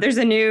 There's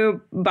a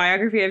new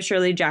biography of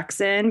Shirley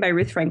Jackson by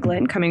Ruth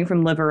Franklin coming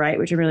from Liverite,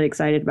 which I'm really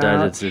excited about.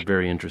 That's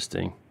very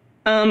interesting.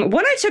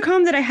 One I took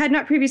home that I had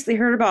not previously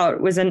heard about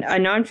was a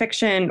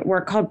nonfiction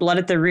work called Blood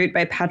at the Root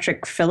by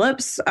Patrick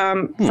Phillips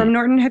from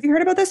Norton. Have you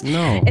heard about this?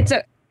 No.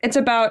 It's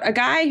about a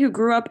guy who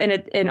grew up in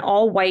an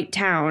all-white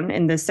town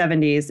in the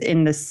 70s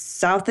in the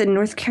South in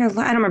North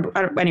Carolina. I don't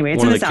remember. Anyway,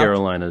 it's in the South. One of the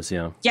Carolinas,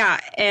 yeah. Yeah,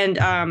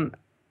 and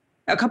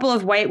a couple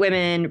of white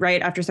women,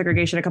 right after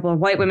segregation, a couple of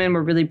white women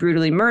were really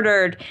brutally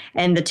murdered,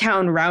 and the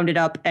town rounded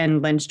up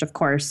and lynched, of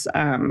course,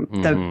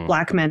 the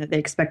black men that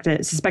they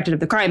suspected of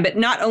the crime. But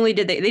not only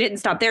did they didn't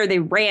stop there, they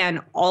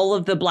ran all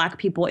of the black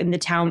people in the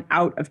town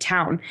out of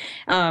town.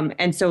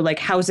 And so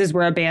houses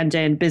were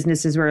abandoned,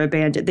 businesses were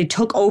abandoned. They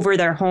took over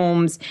their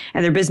homes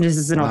and their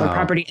businesses and all their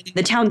property. And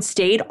the town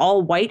stayed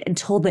all white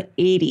until the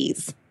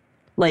 80s.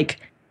 Like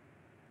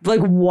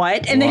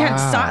what? And they had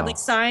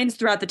signs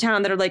throughout the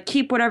town that are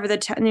keep whatever the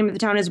name of the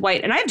town is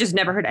white. And I've just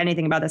never heard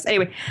anything about this.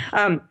 Anyway,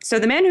 so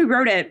the man who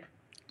wrote it,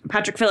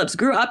 Patrick Phillips,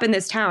 grew up in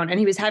this town, and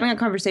he was having a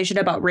conversation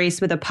about race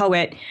with a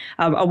poet,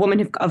 a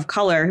woman of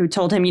color, who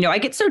told him, I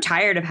get so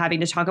tired of having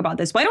to talk about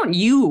this. Why don't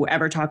you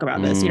ever talk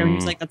about this? He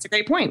was like, that's a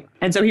great point.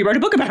 And so he wrote a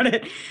book about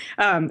it.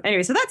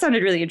 Anyway, so that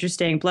sounded really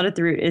interesting. Blood at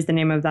the Root is the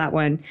name of that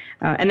one.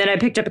 And then I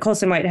picked up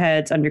Colson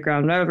Whitehead's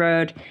Underground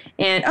Railroad.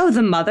 And,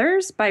 The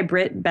Mothers by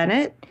Britt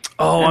Bennett.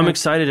 Oh, I'm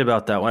excited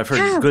about that one. I've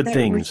heard good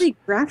things. Really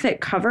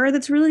graphic cover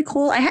that's really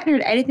cool. I hadn't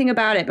heard anything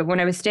about it, but when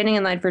I was standing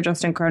in line for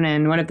Justin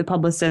Cronin, one of the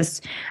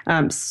publicists,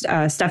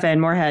 Stefan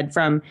Moorhead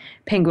from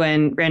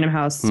Penguin Random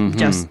House,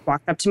 just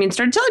walked up to me and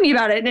started telling me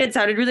about it, and it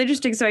sounded really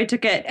interesting, so I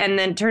took it. And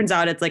then turns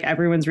out it's like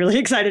everyone's really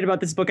excited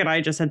about this book, and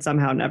I just had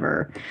somehow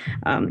never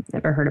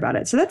heard about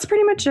it. So that's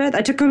pretty much it.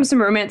 I took home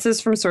some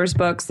romances from source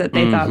books that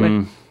they thought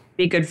would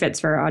be good fits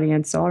for our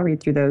audience, so I'll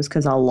read through those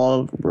because I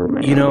love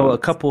romance. A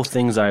couple of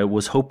things I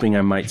was hoping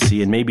I might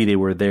see, and maybe they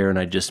were there and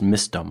I just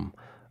missed them.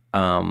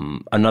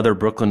 Another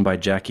Brooklyn by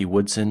Jackie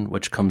Woodson,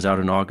 which comes out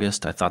in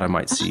August. I thought I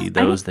might see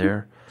those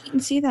there. I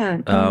didn't see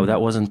that. That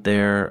wasn't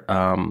there.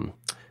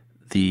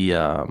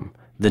 The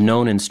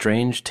Known and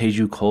Strange,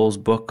 Teju Cole's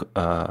book,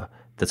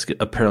 that's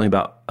apparently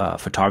about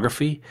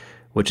photography,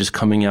 which is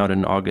coming out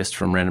in August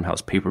from Random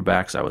House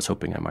Paperbacks. I was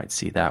hoping I might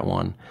see that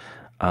one.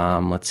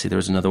 Let's see, there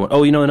was another one.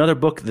 Oh, another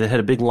book that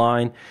had a big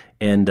line,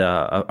 and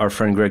our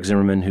friend Greg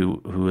Zimmerman,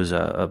 who is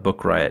a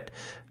Book Riot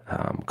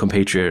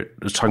compatriot,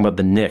 was talking about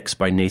The Knicks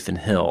by Nathan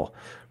Hill,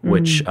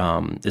 which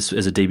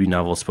is a debut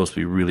novel. It's supposed to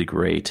be really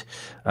great.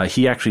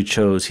 He actually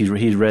chose,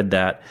 he read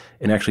that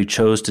and actually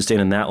chose to stand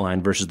in that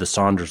line versus the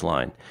Saunders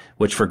line,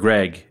 which for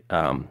Greg,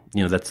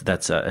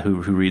 that's who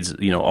reads,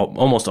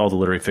 almost all the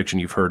literary fiction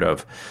you've heard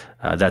of.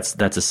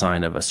 That's a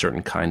sign of a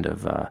certain kind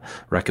of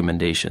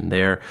recommendation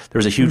there.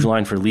 There's a huge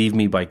line for Leave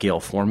Me by Gail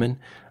Forman.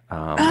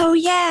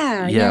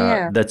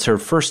 Yeah. That's her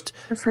first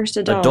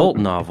adult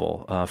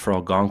novel for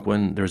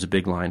Algonquin. There's a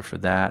big line for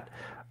that.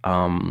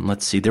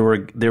 Let's see. There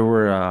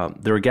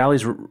were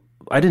galleys.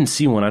 I didn't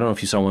see one. I don't know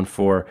if you saw one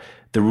for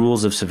The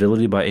Rules of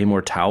Civility by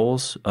Amor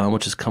Towles,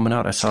 which is coming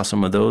out. I saw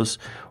some of those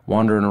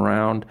wandering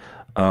around.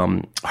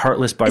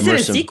 Heartless by Mercer.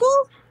 Is it a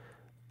sequel?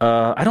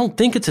 I don't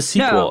think it's a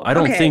sequel. No. I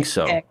don't think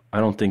so. Okay. I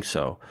don't think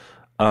so.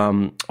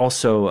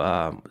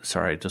 Also,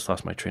 sorry, I just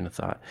lost my train of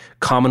thought.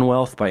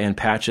 Commonwealth by Ann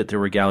Patchett. There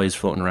were galleys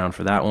floating around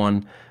for that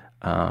one.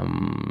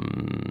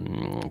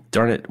 Darn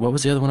it. What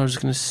was the other one I was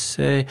going to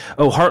say?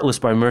 Oh, Heartless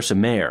by Mercer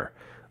Mayer.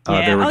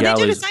 There were galleys.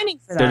 They did a signing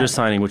for that. They did a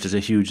signing, which is a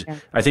huge. Yeah.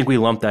 I think we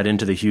lumped that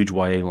into the huge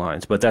YA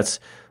lines, but that's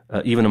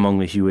even among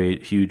the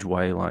huge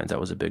YA lines.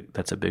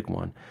 That's a big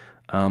one.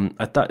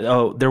 I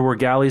thought. There were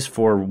galleys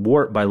for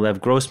Wart by Lev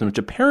Grossman, which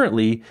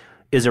apparently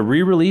is a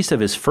re-release of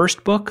his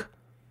first book.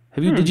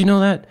 Did you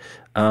know that?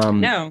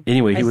 No.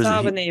 Anyway, I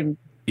saw when they were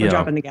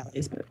dropping the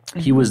galleys, but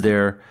he was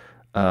there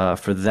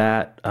for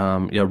that.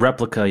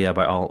 Replica,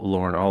 by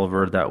Lauren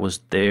Oliver, that was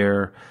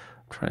there.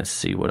 I'm trying to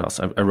see what else.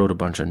 I wrote a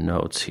bunch of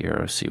notes here.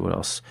 Let's see what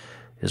else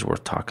is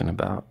worth talking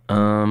about.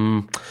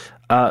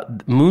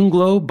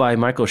 Moonglow by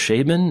Michael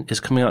Shaban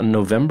is coming out in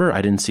November.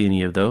 I didn't see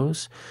any of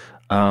those.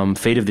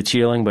 Fate of the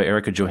Tearling by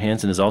Erica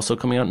Johansson is also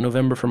coming out in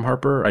November from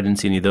Harper. I didn't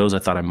see any of those. I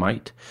thought I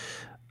might.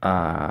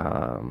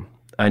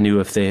 I knew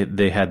if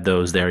they had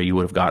those there, you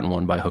would have gotten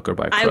one by hook or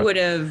by crook. I would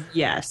have,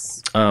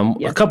 yes.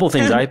 A couple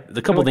things I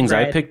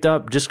picked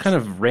up just kind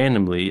of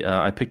randomly.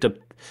 I picked up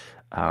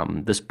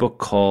this book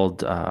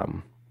called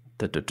I'm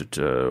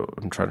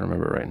trying to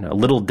remember right now.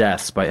 Little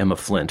Deaths by Emma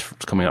Flint.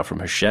 It's coming out from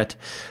Hachette.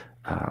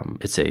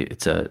 It's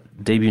a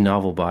debut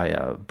novel by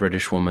a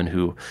British woman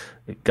who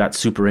got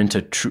super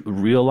into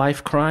real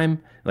life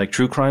crime, like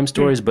true crime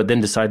stories, but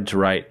then decided to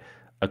write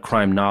a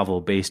crime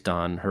novel based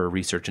on her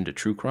research into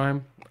true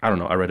crime. I don't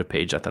know. I read a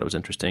page. I thought it was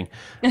interesting.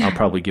 I'll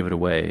probably give it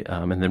away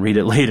and then read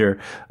it later.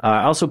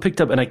 I also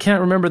picked up, and I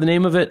can't remember the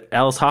name of it,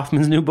 Alice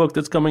Hoffman's new book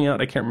that's coming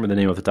out. I can't remember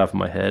the name off the top of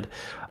my head.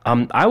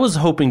 I was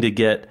hoping to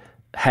get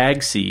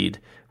Hagseed,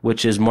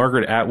 which is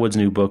Margaret Atwood's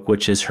new book,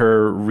 which is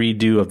her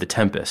redo of The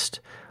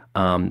Tempest.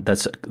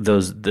 That's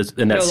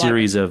in that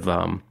series of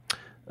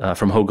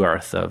from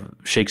Hogarth of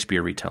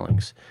Shakespeare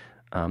retellings.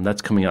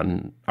 That's coming out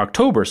in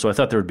October, so I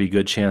thought there would be a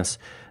good chance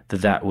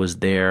that was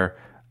there.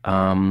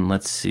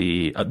 Let's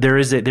see.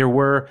 There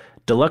were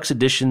deluxe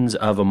editions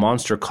of A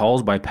Monster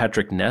Calls by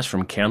Patrick Ness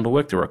from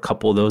Candlewick. There were a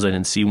couple of those. I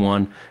didn't see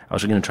one. I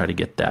was going to try to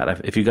get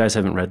that. If you guys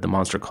haven't read The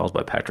Monster Calls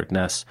by Patrick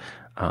Ness,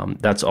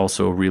 that's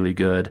also really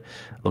good.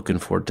 Looking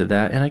forward to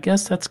that. And I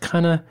guess that's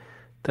kind of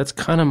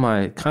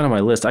my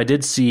list. I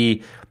did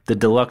see the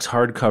deluxe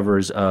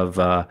hardcovers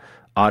of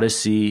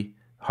Odyssey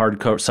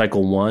hardcover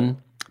cycle 1.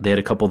 They had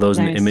a couple of those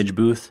in the Image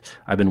booth.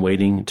 I've been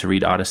waiting to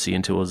read Odyssey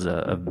until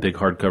a big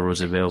hardcover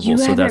was available. You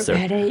haven't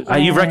read it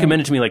yet. You've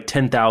recommended it to me like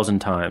 10,000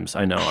 times.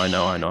 I know.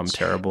 I'm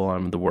terrible.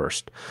 I'm the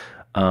worst.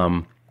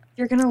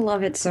 You're going to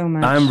love it so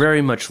much. I'm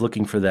very much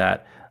looking for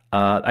that.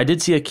 I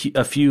did see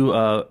a few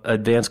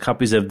advanced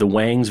copies of The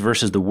Wangs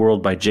versus the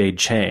World by Jade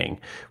Chang,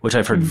 which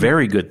I've heard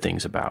very good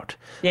things about.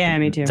 Yeah,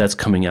 me too. That's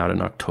coming out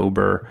in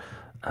October.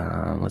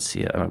 Let's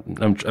see.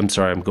 I'm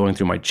sorry. I'm going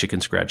through my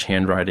chicken scratch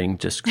handwriting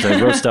just because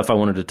I wrote stuff I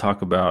wanted to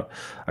talk about.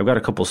 I've got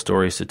a couple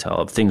stories to tell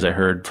of things I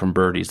heard from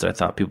birdies that I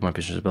thought people might be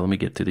interested in, but let me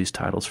get through these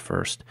titles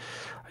first.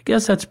 I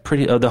guess that's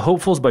pretty. The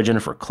Hopefuls by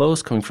Jennifer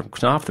Close coming from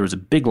Knopf. There was a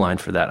big line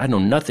for that. I know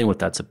nothing what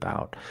that's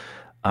about.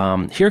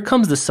 Here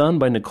Comes the Sun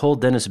by Nicole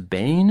Dennis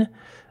Bain.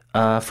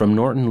 from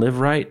Norton Live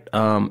Right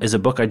is a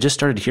book I just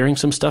started hearing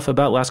some stuff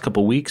about last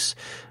couple weeks.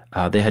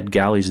 They had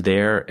galleys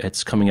there.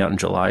 It's coming out in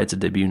July. It's a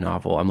debut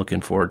novel. I'm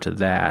looking forward to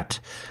that.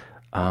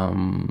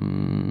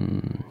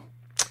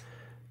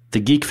 The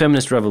Geek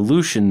Feminist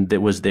Revolution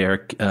that was there,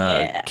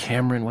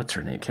 Cameron, what's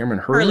her name? Cameron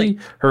Hurley?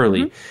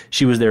 Hurley. Mm-hmm.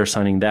 She was there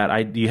signing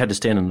that. You had to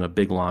stand in a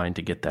big line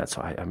to get that,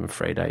 so I'm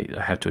afraid I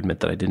have to admit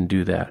that I didn't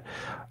do that.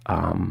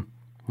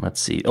 Let's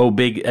see. Oh,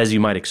 big, as you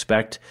might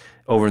expect,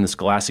 over in the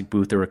Scholastic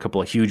booth, there were a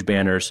couple of huge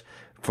banners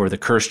for The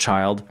Cursed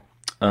Child,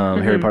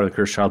 Harry Potter the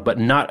Cursed Child, but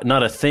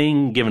not a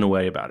thing given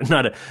away about it.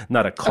 Not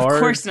a card. Of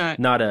course not.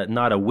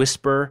 Not a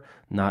whisper,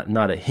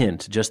 not a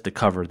hint, just the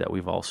cover that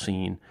we've all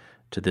seen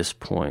to this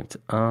point.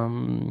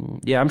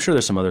 I'm sure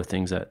there's some other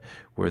things that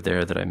were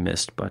there that I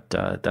missed, but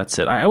that's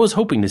it. I was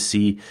hoping to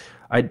see,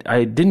 I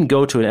didn't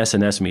go to an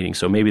SNS meeting,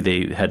 so maybe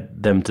they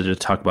had them to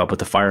talk about, but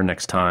The Fire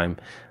Next Time,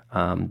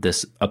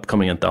 this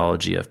upcoming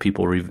anthology of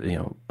people,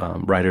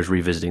 writers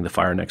revisiting The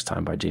Fire Next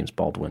Time by James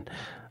Baldwin.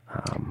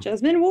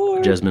 Jasmine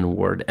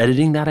Ward.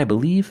 Editing that, I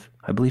believe.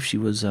 I believe she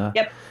was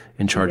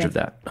in charge of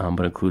that,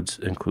 but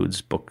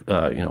includes book,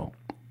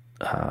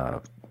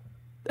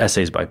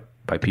 essays by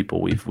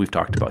people we've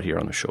talked about here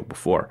on the show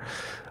before.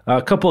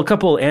 A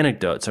couple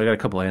anecdotes. I got a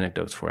couple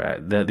anecdotes for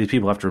you. These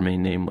people have to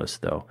remain nameless,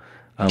 though.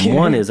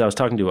 One is I was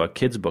talking to a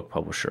kids book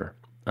publisher,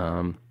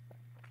 and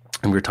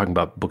we were talking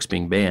about books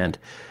being banned,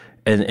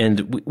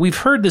 and we've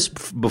heard this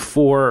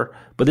before,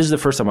 but this is the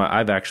first time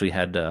I've actually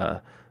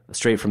had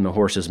straight from the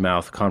horse's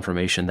mouth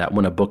confirmation that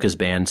when a book is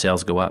banned,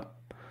 sales go up.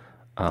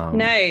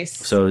 Nice.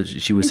 So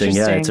she was saying,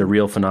 it's a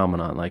real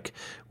phenomenon. Like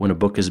when a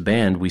book is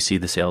banned, we see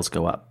the sales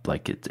go up.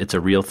 Like it's a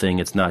real thing.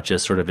 It's not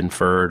just sort of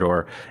inferred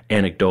or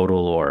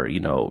anecdotal or,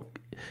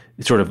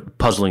 sort of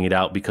puzzling it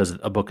out because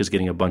a book is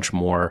getting a bunch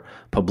more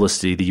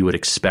publicity that you would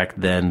expect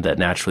then that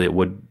naturally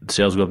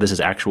sales go up. This is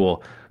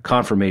actual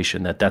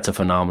confirmation that that's a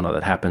phenomenon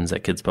that happens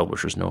that kids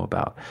publishers know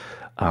about.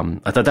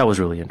 I thought that was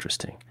really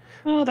interesting.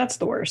 Oh, that's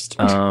the worst.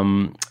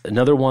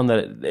 Another one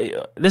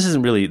that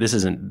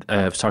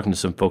I was talking to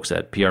some folks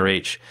at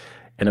PRH,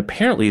 and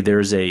apparently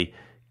there's a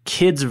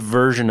kids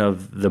version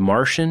of The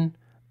Martian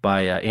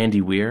by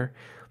Andy Weir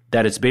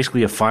that it's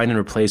basically a find and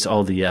replace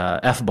all the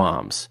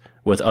F-bombs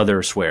with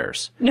other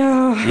swears.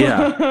 No.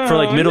 Yeah, for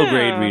like middle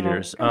grade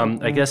readers.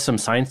 I guess some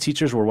science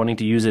teachers were wanting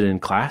to use it in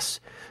class.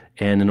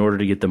 And in order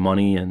to get the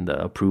money and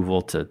the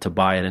approval to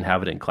buy it and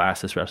have it in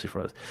class, especially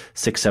for 6th,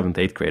 7th,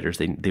 8th graders,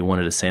 they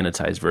wanted a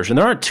sanitized version.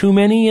 There aren't too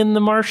many in The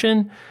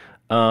Martian.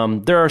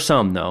 There are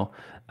some, though.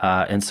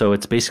 And so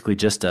it's basically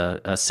just a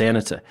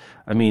sanitize.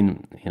 I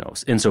mean,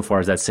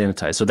 insofar as that's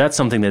sanitized. So that's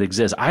something that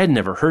exists. I had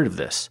never heard of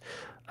this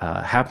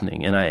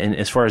happening. And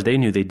as far as they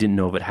knew, they didn't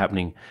know of it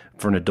happening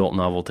for an adult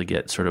novel to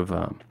get sort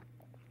of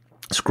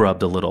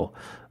scrubbed a little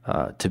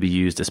to be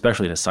used,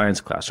 especially in a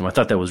science classroom. I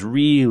thought that was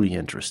really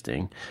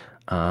interesting.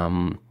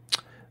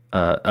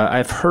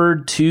 I've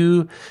heard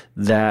too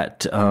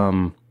that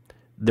I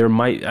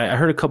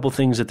heard a couple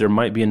things that there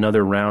might be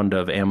another round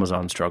of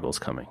Amazon struggles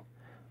coming.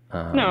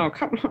 No,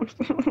 come on.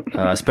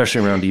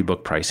 Especially around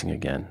ebook pricing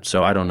again.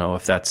 So I don't know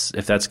if that's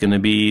going to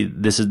be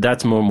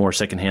that's more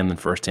secondhand than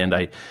firsthand.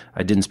 I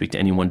didn't speak to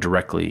anyone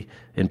directly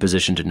in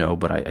position to know,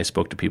 but I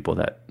spoke to people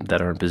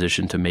that are in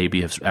position to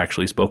maybe have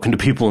actually spoken to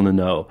people in the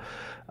know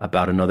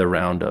about another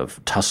round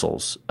of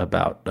tussles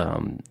about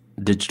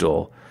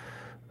digital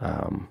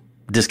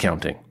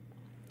discounting.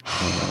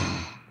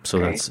 So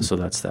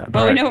that's that.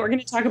 Oh, I know what we're going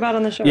to talk about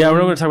on the show. Yeah, we're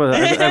going to talk about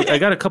that. I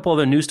got a couple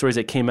other news stories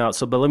that came out.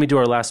 But let me do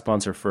our last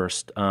sponsor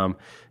first.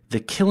 The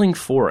Killing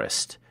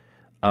Forest.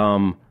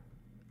 We'll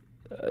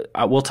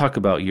talk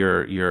about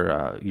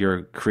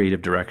your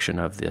creative direction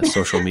of the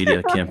social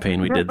media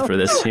campaign we did for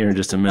this here in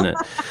just a minute.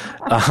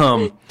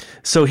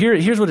 So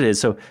here's what it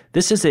is. So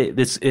this is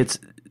it's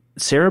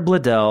Sarah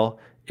Bladell.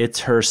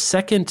 It's her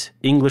second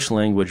English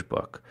language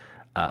book.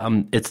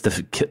 It's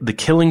the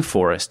Killing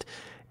Forest,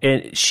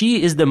 and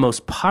she is the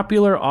most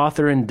popular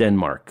author in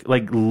Denmark,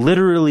 like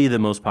literally the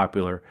most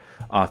popular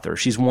author.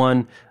 She's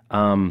won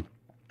the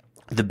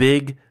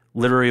big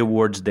literary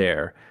awards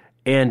there,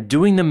 and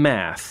doing the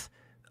math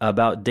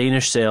about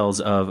Danish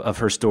sales of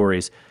her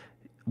stories,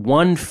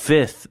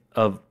 1/5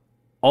 of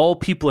all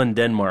people in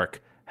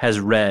Denmark has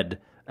read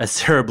a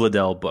Sarah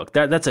Bladell book.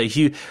 That's a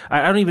huge.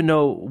 I don't even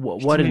know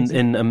what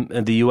in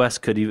the U.S.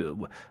 could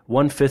even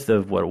 1/5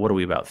 of what are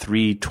we about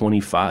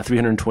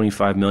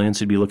 325 million.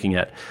 So you'd be looking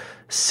at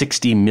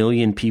 60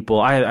 million people.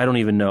 I don't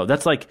even know.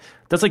 That's like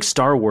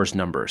Star Wars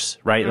numbers,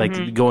 right?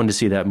 Mm-hmm. Like going to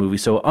see that movie.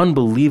 So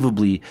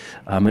unbelievably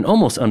and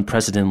almost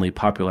unprecedentedly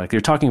popular. Like they're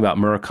talking about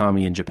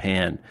Murakami in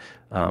Japan.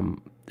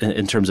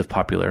 In terms of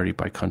popularity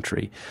by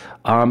country.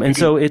 And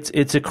so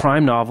it's a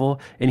crime novel,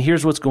 and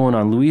here's what's going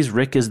on. Louise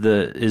Rick is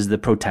the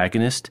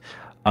protagonist,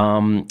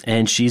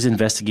 and she's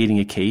investigating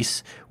a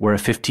case where a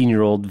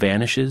 15-year-old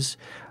vanishes,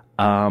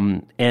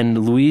 and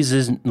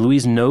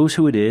Louise knows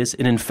who it is,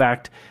 and in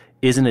fact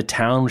is in a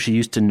town she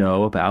used to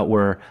know about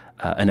where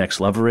an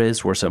ex-lover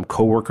is, where some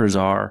coworkers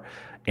are,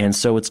 and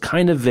so it's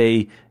kind of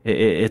she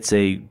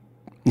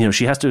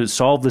has to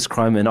solve this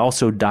crime and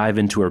also dive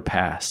into her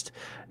past.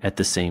 at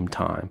the same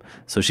time.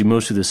 So she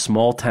moves through this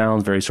small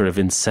town, very sort of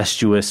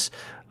incestuous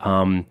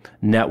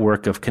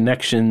network of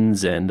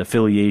connections and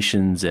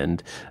affiliations,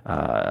 and I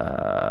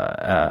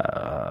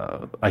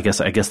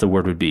guess the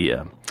word would be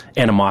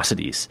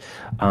animosities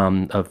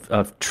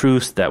of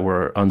truths that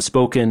were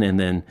unspoken and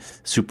then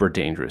super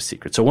dangerous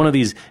secrets. So one of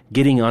these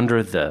getting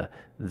under the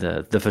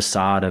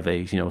facade of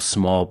a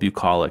small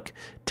bucolic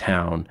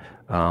town,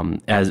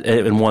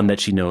 and one that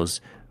she knows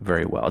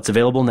very well. It's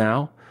available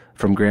now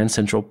from Grand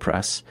Central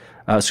Press.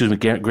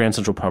 Grand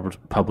Central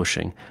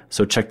Publishing.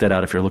 So check that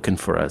out if you're looking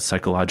for a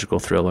psychological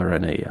thriller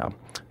and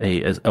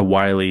a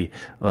wily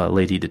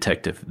lady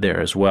detective there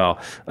as well.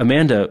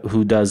 Amanda,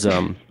 who does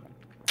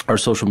our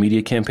social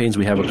media campaigns,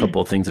 we have a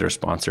couple of things that are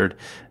sponsored,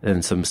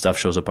 and some stuff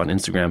shows up on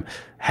Instagram,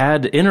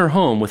 had in her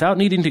home, without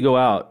needing to go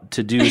out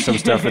to do some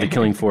stuff at the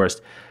Killing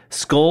Forest,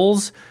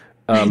 skulls,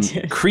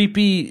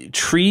 creepy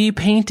tree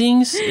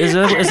paintings. Is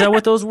that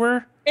what those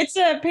were? It's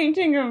a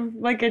painting of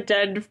like a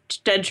dead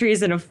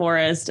trees in a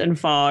forest and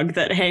fog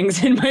that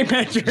hangs in my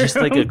bedroom. Just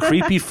like a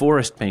creepy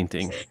forest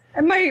painting.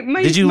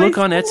 Did you look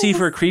on Etsy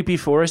for creepy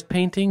forest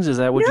paintings? Is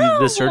that what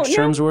the search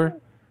terms were?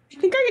 I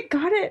think I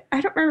got it. I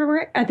don't remember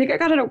where. I think I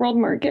got it at World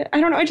Market. I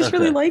don't know. I just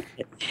really like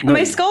it. No.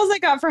 My skulls I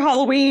got for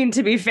Halloween,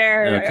 to be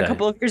fair, a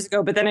couple of years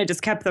ago, but then I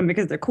just kept them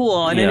because they're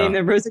cool. And I named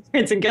them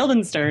Rosencrantz and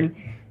Guildenstern.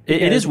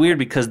 It is weird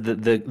because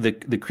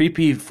the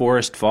creepy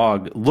forest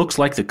fog looks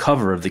like the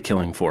cover of The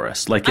Killing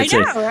Forest. Like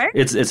right?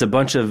 It's a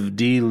bunch of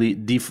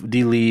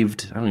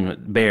de-leaved, I don't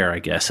even bare, I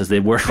guess, as they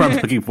were I'm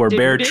looking for,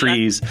 bare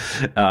trees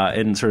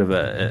in sort of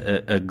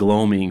a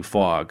gloaming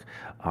fog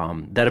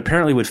that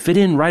apparently would fit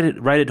in right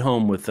at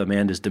home with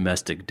Amanda's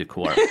domestic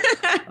decor.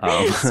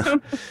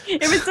 So,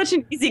 it was such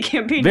an easy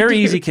campaign. Very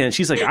easy campaign.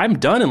 She's like, I'm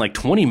done in like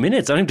 20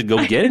 minutes. I don't have to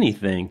go get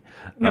anything.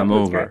 I'm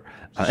over.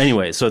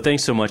 Anyway, so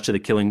thanks so much to The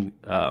Killing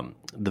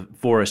the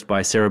Forest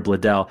by Sarah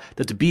Bledel.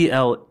 That's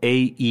Blaedel.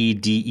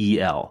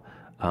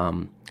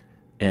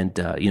 And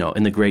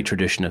in the great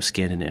tradition of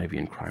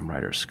Scandinavian crime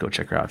writers. Go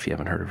check her out if you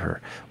haven't heard of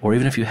her. Or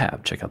even if you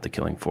have, check out The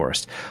Killing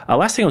Forest.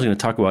 Last thing I was going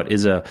to talk about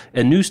is a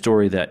news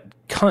story that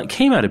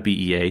came out of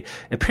BEA.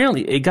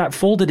 Apparently, it got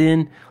folded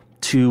in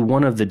to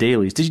one of the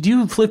dailies. Did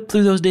you flip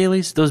through those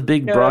dailies? Those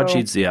big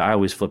broadsheets? Yeah, I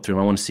always flip through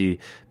them. I want to see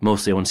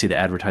the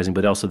advertising,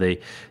 but also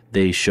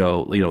they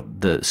show,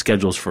 the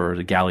schedules for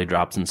the galley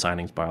drops and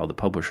signings by all the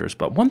publishers.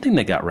 But one thing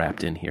that got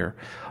wrapped in here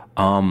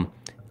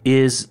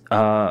is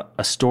a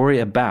story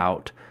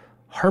about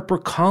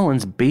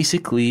HarperCollins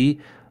basically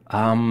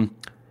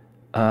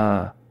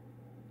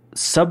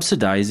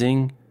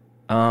subsidizing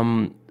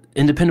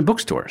independent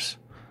bookstores,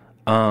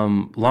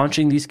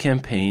 launching these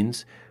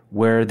campaigns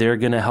where they're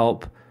going to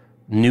help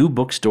new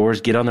bookstores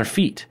get on their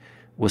feet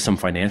with some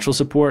financial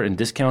support and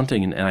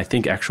discounting and I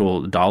think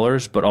actual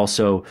dollars, but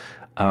also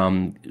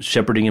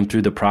shepherding them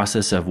through the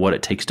process of what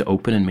it takes to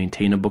open and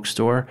maintain a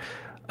bookstore.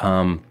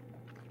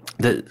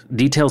 The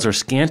details are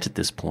scant at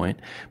this point,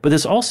 but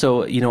there's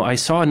also, I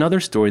saw another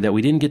story that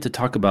we didn't get to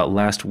talk about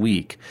last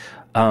week.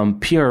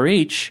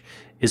 PRH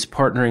is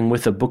partnering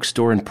with a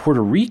bookstore in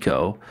Puerto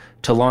Rico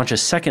to launch a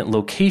second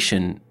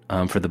location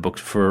for the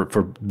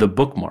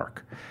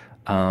Bookmark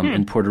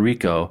in Puerto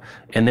Rico,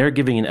 and they're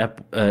giving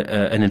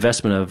an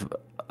investment of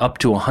up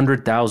to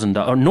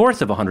 $100,000 or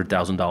north of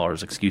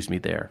 $100,000, excuse me,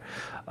 there.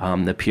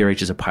 The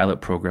PRH is a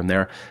pilot program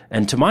there.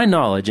 And to my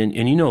knowledge, and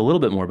you know a little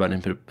bit more about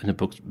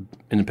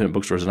independent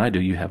bookstores than I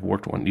do, you have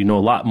worked one. You know a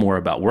lot more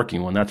about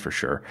working one, that's for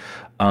sure.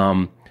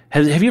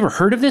 Have you ever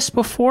heard of this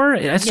before?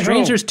 It's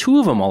strange there's two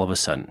of them all of a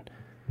sudden.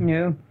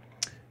 No.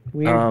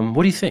 Weird.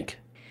 What do you think?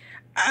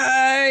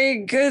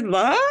 Good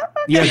luck.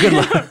 Yeah, good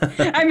luck.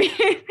 I mean,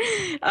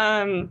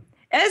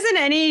 as in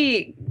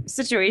any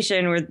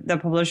situation where the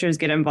publishers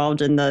get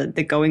involved in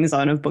the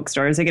goings-on of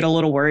bookstores, I get a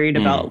little worried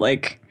about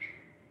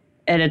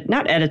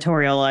not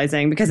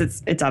editorializing, because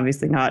it's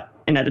obviously not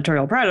an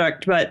editorial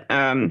product, but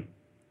them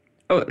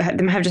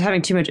just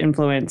having too much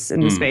influence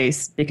in the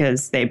space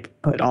because they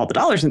put all the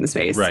dollars in the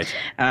space. Right.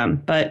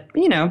 But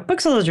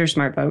booksellers are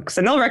smart folks,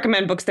 and they'll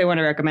recommend books they want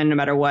to recommend no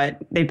matter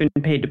what they've been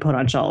paid to put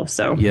on shelves.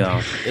 So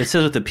yeah, it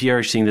says with the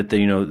PRH thing that the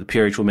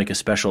PRH will make a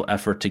special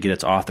effort to get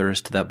its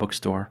authors to that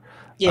bookstore.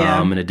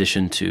 Yeah. In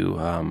addition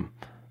to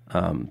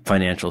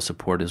financial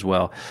support as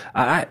well.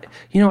 I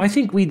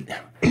think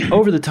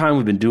over the time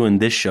we've been doing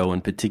this show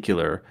in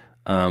particular,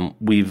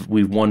 we've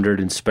wondered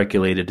and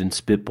speculated and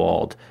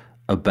spitballed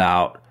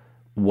about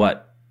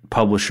what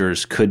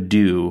publishers could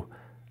do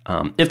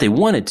if they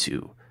wanted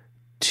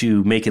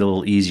to make it a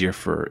little easier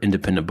for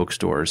independent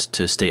bookstores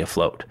to stay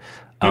afloat.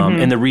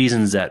 And the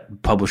reasons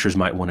that publishers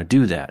might want to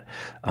do that.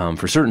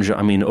 For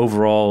certain,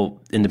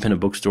 overall, independent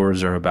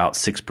bookstores are about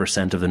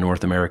 6% of the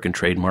North American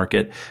trade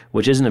market,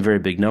 which isn't a very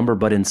big number.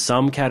 But in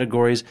some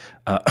categories,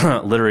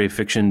 literary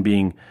fiction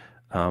being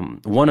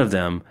one of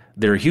them,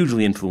 they're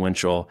hugely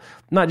influential,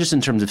 not just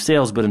in terms of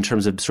sales, but in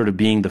terms of sort of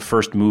being the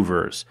first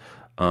movers,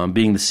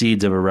 being the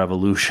seeds of a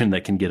revolution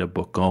that can get a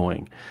book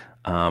going.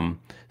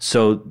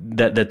 So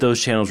that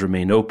those channels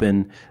remain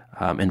open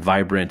and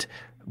vibrant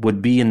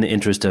would be in the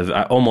interest of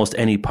almost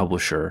any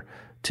publisher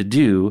to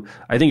do.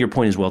 I think your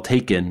point is well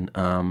taken.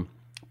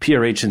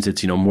 PRH, since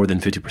it's more than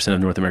 50% of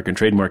North American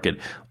trade market,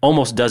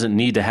 almost doesn't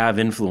need to have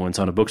influence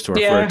on a bookstore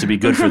for it to be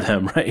good for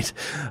them, right?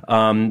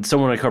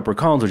 Someone like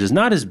HarperCollins, which is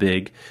not as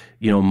big,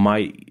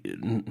 might,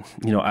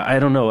 I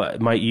don't know,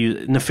 might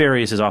use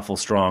nefarious is awful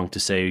strong to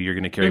say you're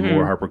going to carry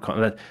more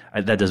HarperCollins.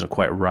 That doesn't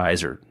quite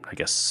rise or I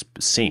guess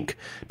sink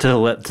to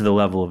the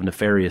level of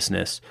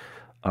nefariousness.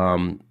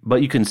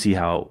 But you can see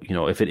how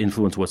if it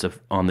influenced what's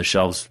on the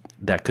shelves,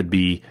 that could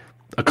be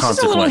a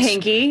consequence. Just a little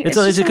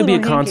hinky. It could be a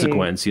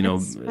consequence, I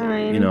don't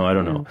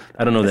know.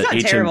 I don't know that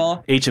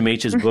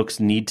HMH's books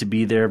need to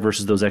be there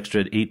versus those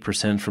extra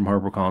 8% from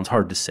HarperCollins.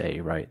 Hard to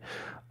say, right?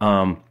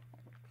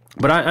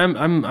 But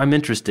I'm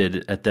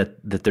interested at that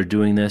they're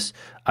doing this.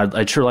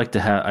 I'd sure like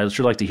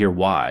to hear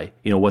why,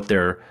 what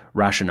their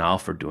rationale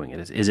for doing it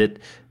is. Is it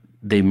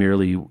they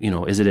merely,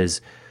 is it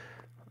as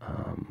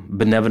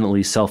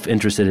benevolently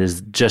self-interested as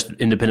just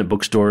independent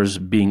bookstores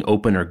being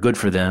open are good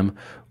for them,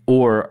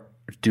 or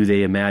do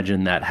they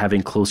imagine that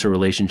having closer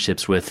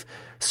relationships with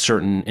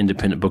certain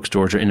independent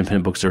bookstores or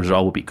independent bookstores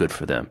all will be good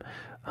for them,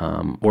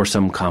 or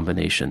some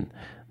combination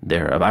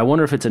thereof? I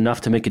wonder if it's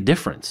enough to make a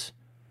difference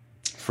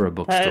for a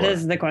bookstore. That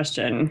is the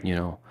question.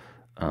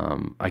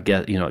 I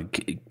guess,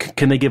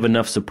 can they give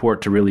enough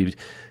support to really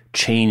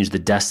change the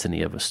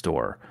destiny of a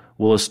store?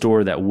 Will a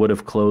store that would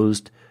have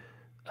closed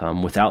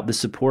without the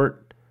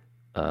support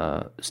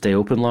stay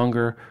open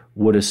longer?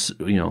 Or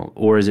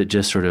is it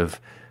just sort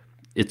of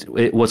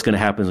what's going to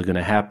happen is going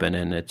to happen,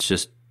 and it's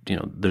just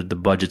the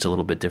budget's a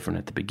little bit different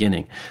at the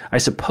beginning. I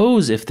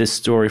suppose if this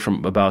story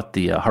about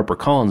the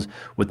HarperCollins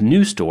with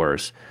new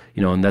stores,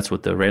 and that's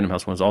what the Random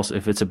House one is also,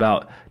 if it's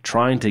about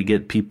trying to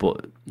get people,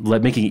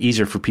 making it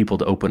easier for people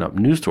to open up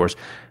new stores,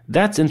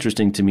 that's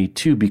interesting to me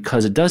too,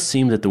 because it does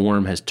seem that the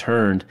worm has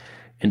turned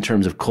in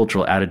terms of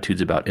cultural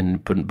attitudes about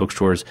independent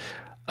bookstores,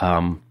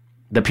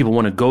 that people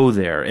want to go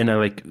there, and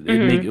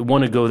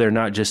want to go there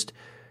not just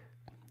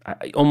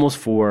almost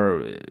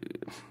for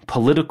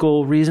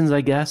political reasons,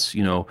 I guess.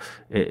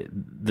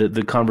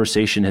 The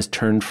conversation has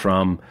turned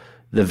from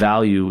the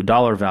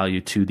dollar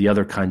value to the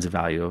other kinds of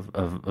value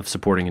of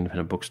supporting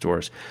independent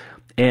bookstores.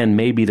 And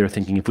maybe they're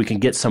thinking if we can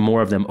get some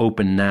more of them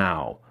open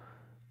now,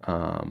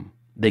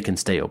 they can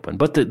stay open.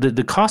 But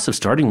the costs of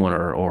starting one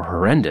are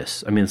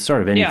horrendous. I mean, the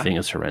start of anything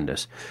is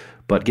horrendous.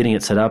 But getting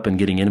it set up and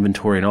getting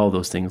inventory and all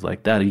those things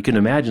like that, you can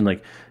imagine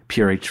like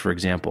PRH, for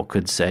example,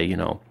 could say, you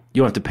don't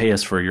have to pay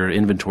us for your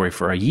inventory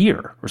for a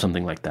year or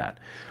something like that.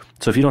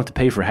 So if you don't have to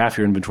pay for half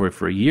your inventory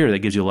for a year, that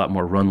gives you a lot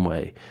more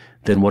runway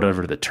than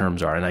whatever the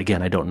terms are. And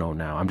again, I don't know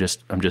now. I'm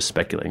just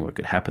speculating what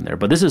could happen there.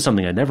 But this is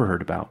something I never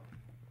heard about.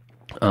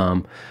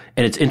 And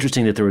it's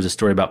interesting that there was a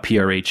story about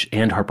PRH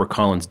and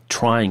HarperCollins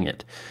trying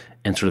it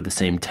in sort of the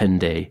same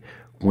 10-day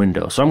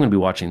window. So I'm going to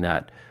be watching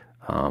that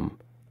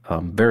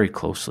very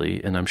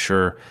closely. And I'm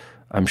sure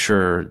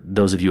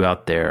those of you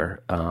out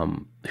there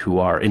who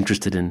are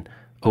interested in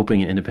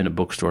opening an independent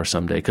bookstore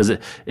someday, because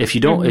if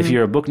you don't, if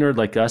you're a book nerd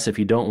like us, if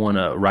you don't want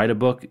to write a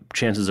book,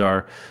 chances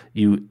are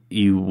you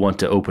want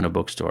to open a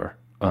bookstore.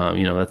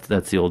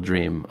 That's the old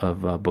dream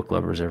of book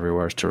lovers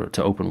everywhere, is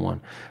to open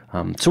one.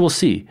 So we'll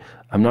see.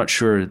 I'm not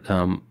sure.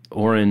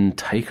 Oren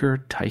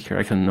Teicher,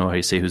 I don't know how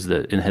you say, who's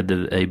the head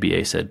of the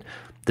ABA, said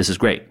this is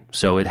great.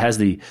 So it has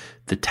the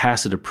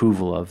tacit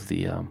approval of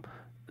the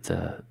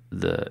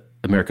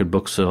American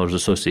Booksellers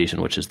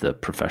Association, which is the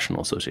professional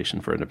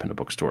association for independent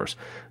bookstores.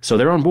 So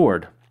they're on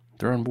board.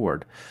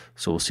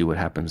 So we'll see what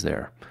happens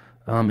there.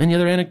 Any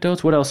other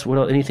anecdotes? What else?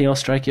 Anything else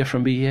strike you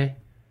from BEA?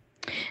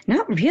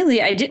 Not really.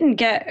 I didn't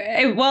get.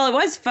 Well, it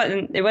was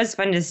fun. It was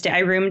fun to stay. I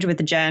roomed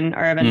with Jen,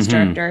 our events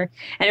director,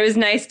 and it was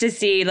nice to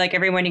see. Like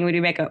every morning,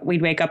 we'd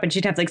wake up and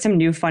she'd have like some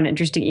new, fun,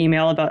 interesting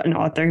email about an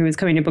author who was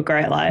coming to Book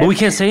Riot Live. But we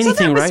can't say anything,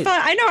 so that was right?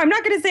 Fun. I know. I'm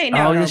not going to say it.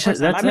 No, that's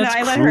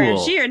I let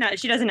cruel. her.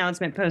 She does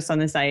announcement posts on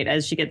the site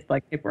as she gets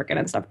like paperwork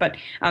and stuff. But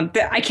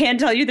I can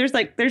tell you,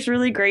 there's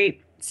really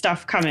great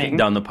stuff coming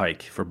down the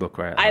pike for Book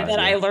Riot Live.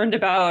 I learned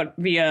about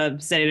via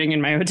sitting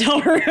in my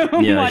hotel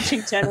room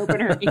watching Jen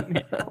open her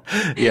email.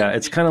 Yeah,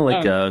 it's kind of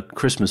like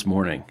Christmas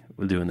morning.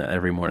 We're doing that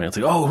every morning. It's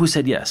like, oh, who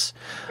said yes?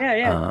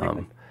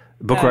 Yeah.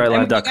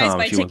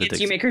 BookRiotLive.com if you want the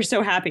tickets. You make her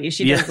so happy.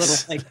 She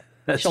does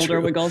little shoulder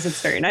wiggles. It's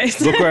very nice.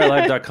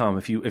 BookRiotLive.com.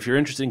 If you're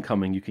interested in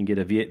coming, you can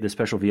get the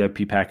special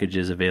VIP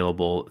packages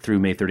available through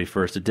May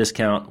 31st. A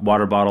discount,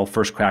 water bottle,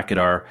 first crack at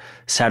our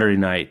Saturday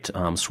night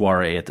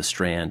soiree at the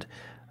Strand.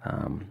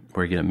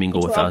 Where you're going to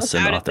mingle with us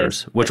and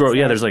authors.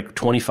 There's like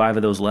 25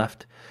 of those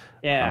left.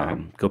 Yeah.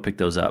 Go pick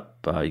those up.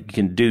 You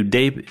can do a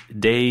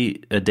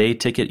day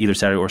ticket, either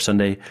Saturday or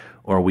Sunday,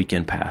 or a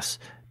weekend pass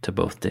to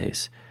both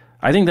days.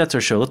 I think that's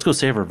our show. Let's go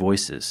save our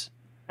voices.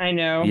 I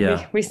know.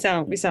 Yeah. We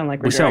sound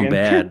like we sound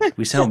bad.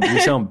 We sound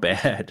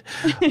bad.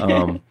 It's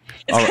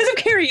because of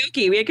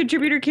karaoke. We had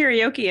contributor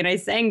karaoke, and I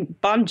sang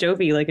Bon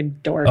Jovi like a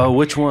dork. Oh,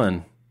 which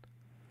one?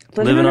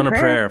 Living on a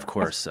Prayer, of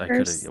course. I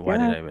could. Why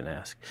did I even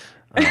ask?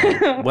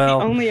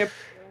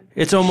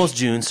 It's almost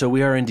June, so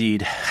we are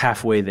indeed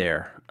halfway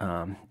there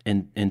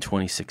in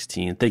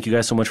 2016. Thank you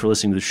guys so much for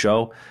listening to the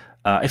show.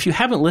 If you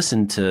haven't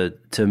listened to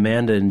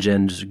Amanda and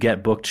Jen's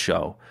Get Booked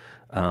show,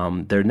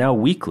 they're now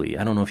weekly.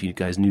 I don't know if you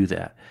guys knew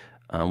that,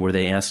 where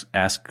they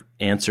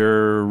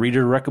answer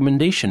reader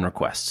recommendation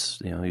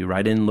requests. You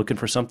write in looking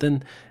for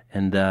something,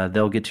 and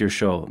they'll get to your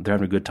show. They're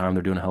having a good time.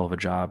 They're doing a hell of a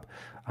job.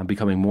 I'm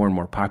becoming more and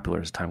more popular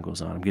as time goes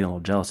on. I'm getting a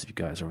little jealous of you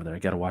guys over there. I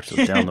got to watch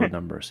those download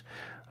numbers.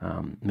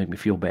 Make me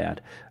feel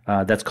bad.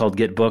 That's called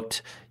Get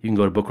Booked. You can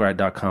go to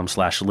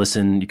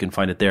bookriot.com/listen. You can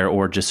find it there,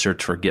 or just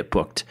search for Get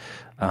Booked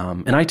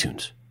in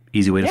iTunes.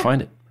 Easy way to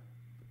find it.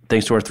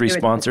 Thanks to our three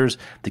sponsors: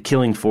 The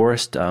Killing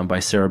Forest by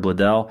Sarah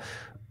Bladell,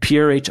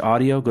 PRH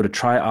Audio. Go to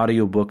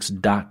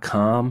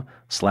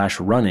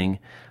tryaudiobooks.com/running,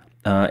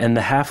 and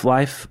the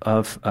Half-Life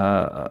of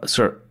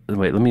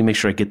wait, let me make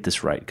sure I get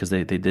this right, because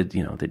they did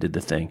the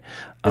thing.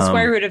 The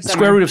Square Root of Summer.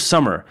 Square Root of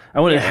Summer.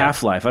 I wanted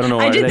Half-Life. I don't know.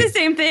 I did the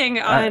same thing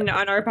on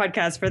our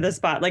podcast for the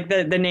spot, like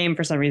the name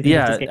for some reason.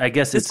 Yeah, I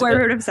guess it's Square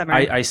Root of Summer.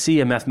 I see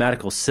a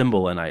mathematical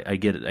symbol and I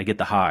get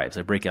the hives.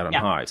 I break out on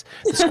hives.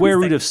 The Square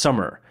Root of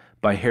Summer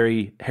by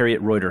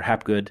Harriet Reuter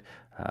Hapgood,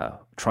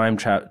 time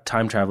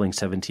traveling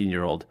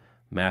 17-year-old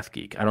math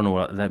geek. I don't know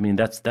what that means.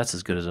 That's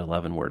as good as an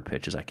 11-word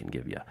pitch as I can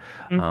give you.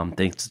 Mm-hmm.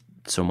 Thanks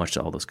so much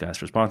to all those guys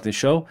for sponsoring the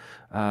show.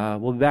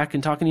 We'll be back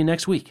and talking to you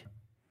next week.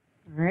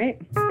 All right.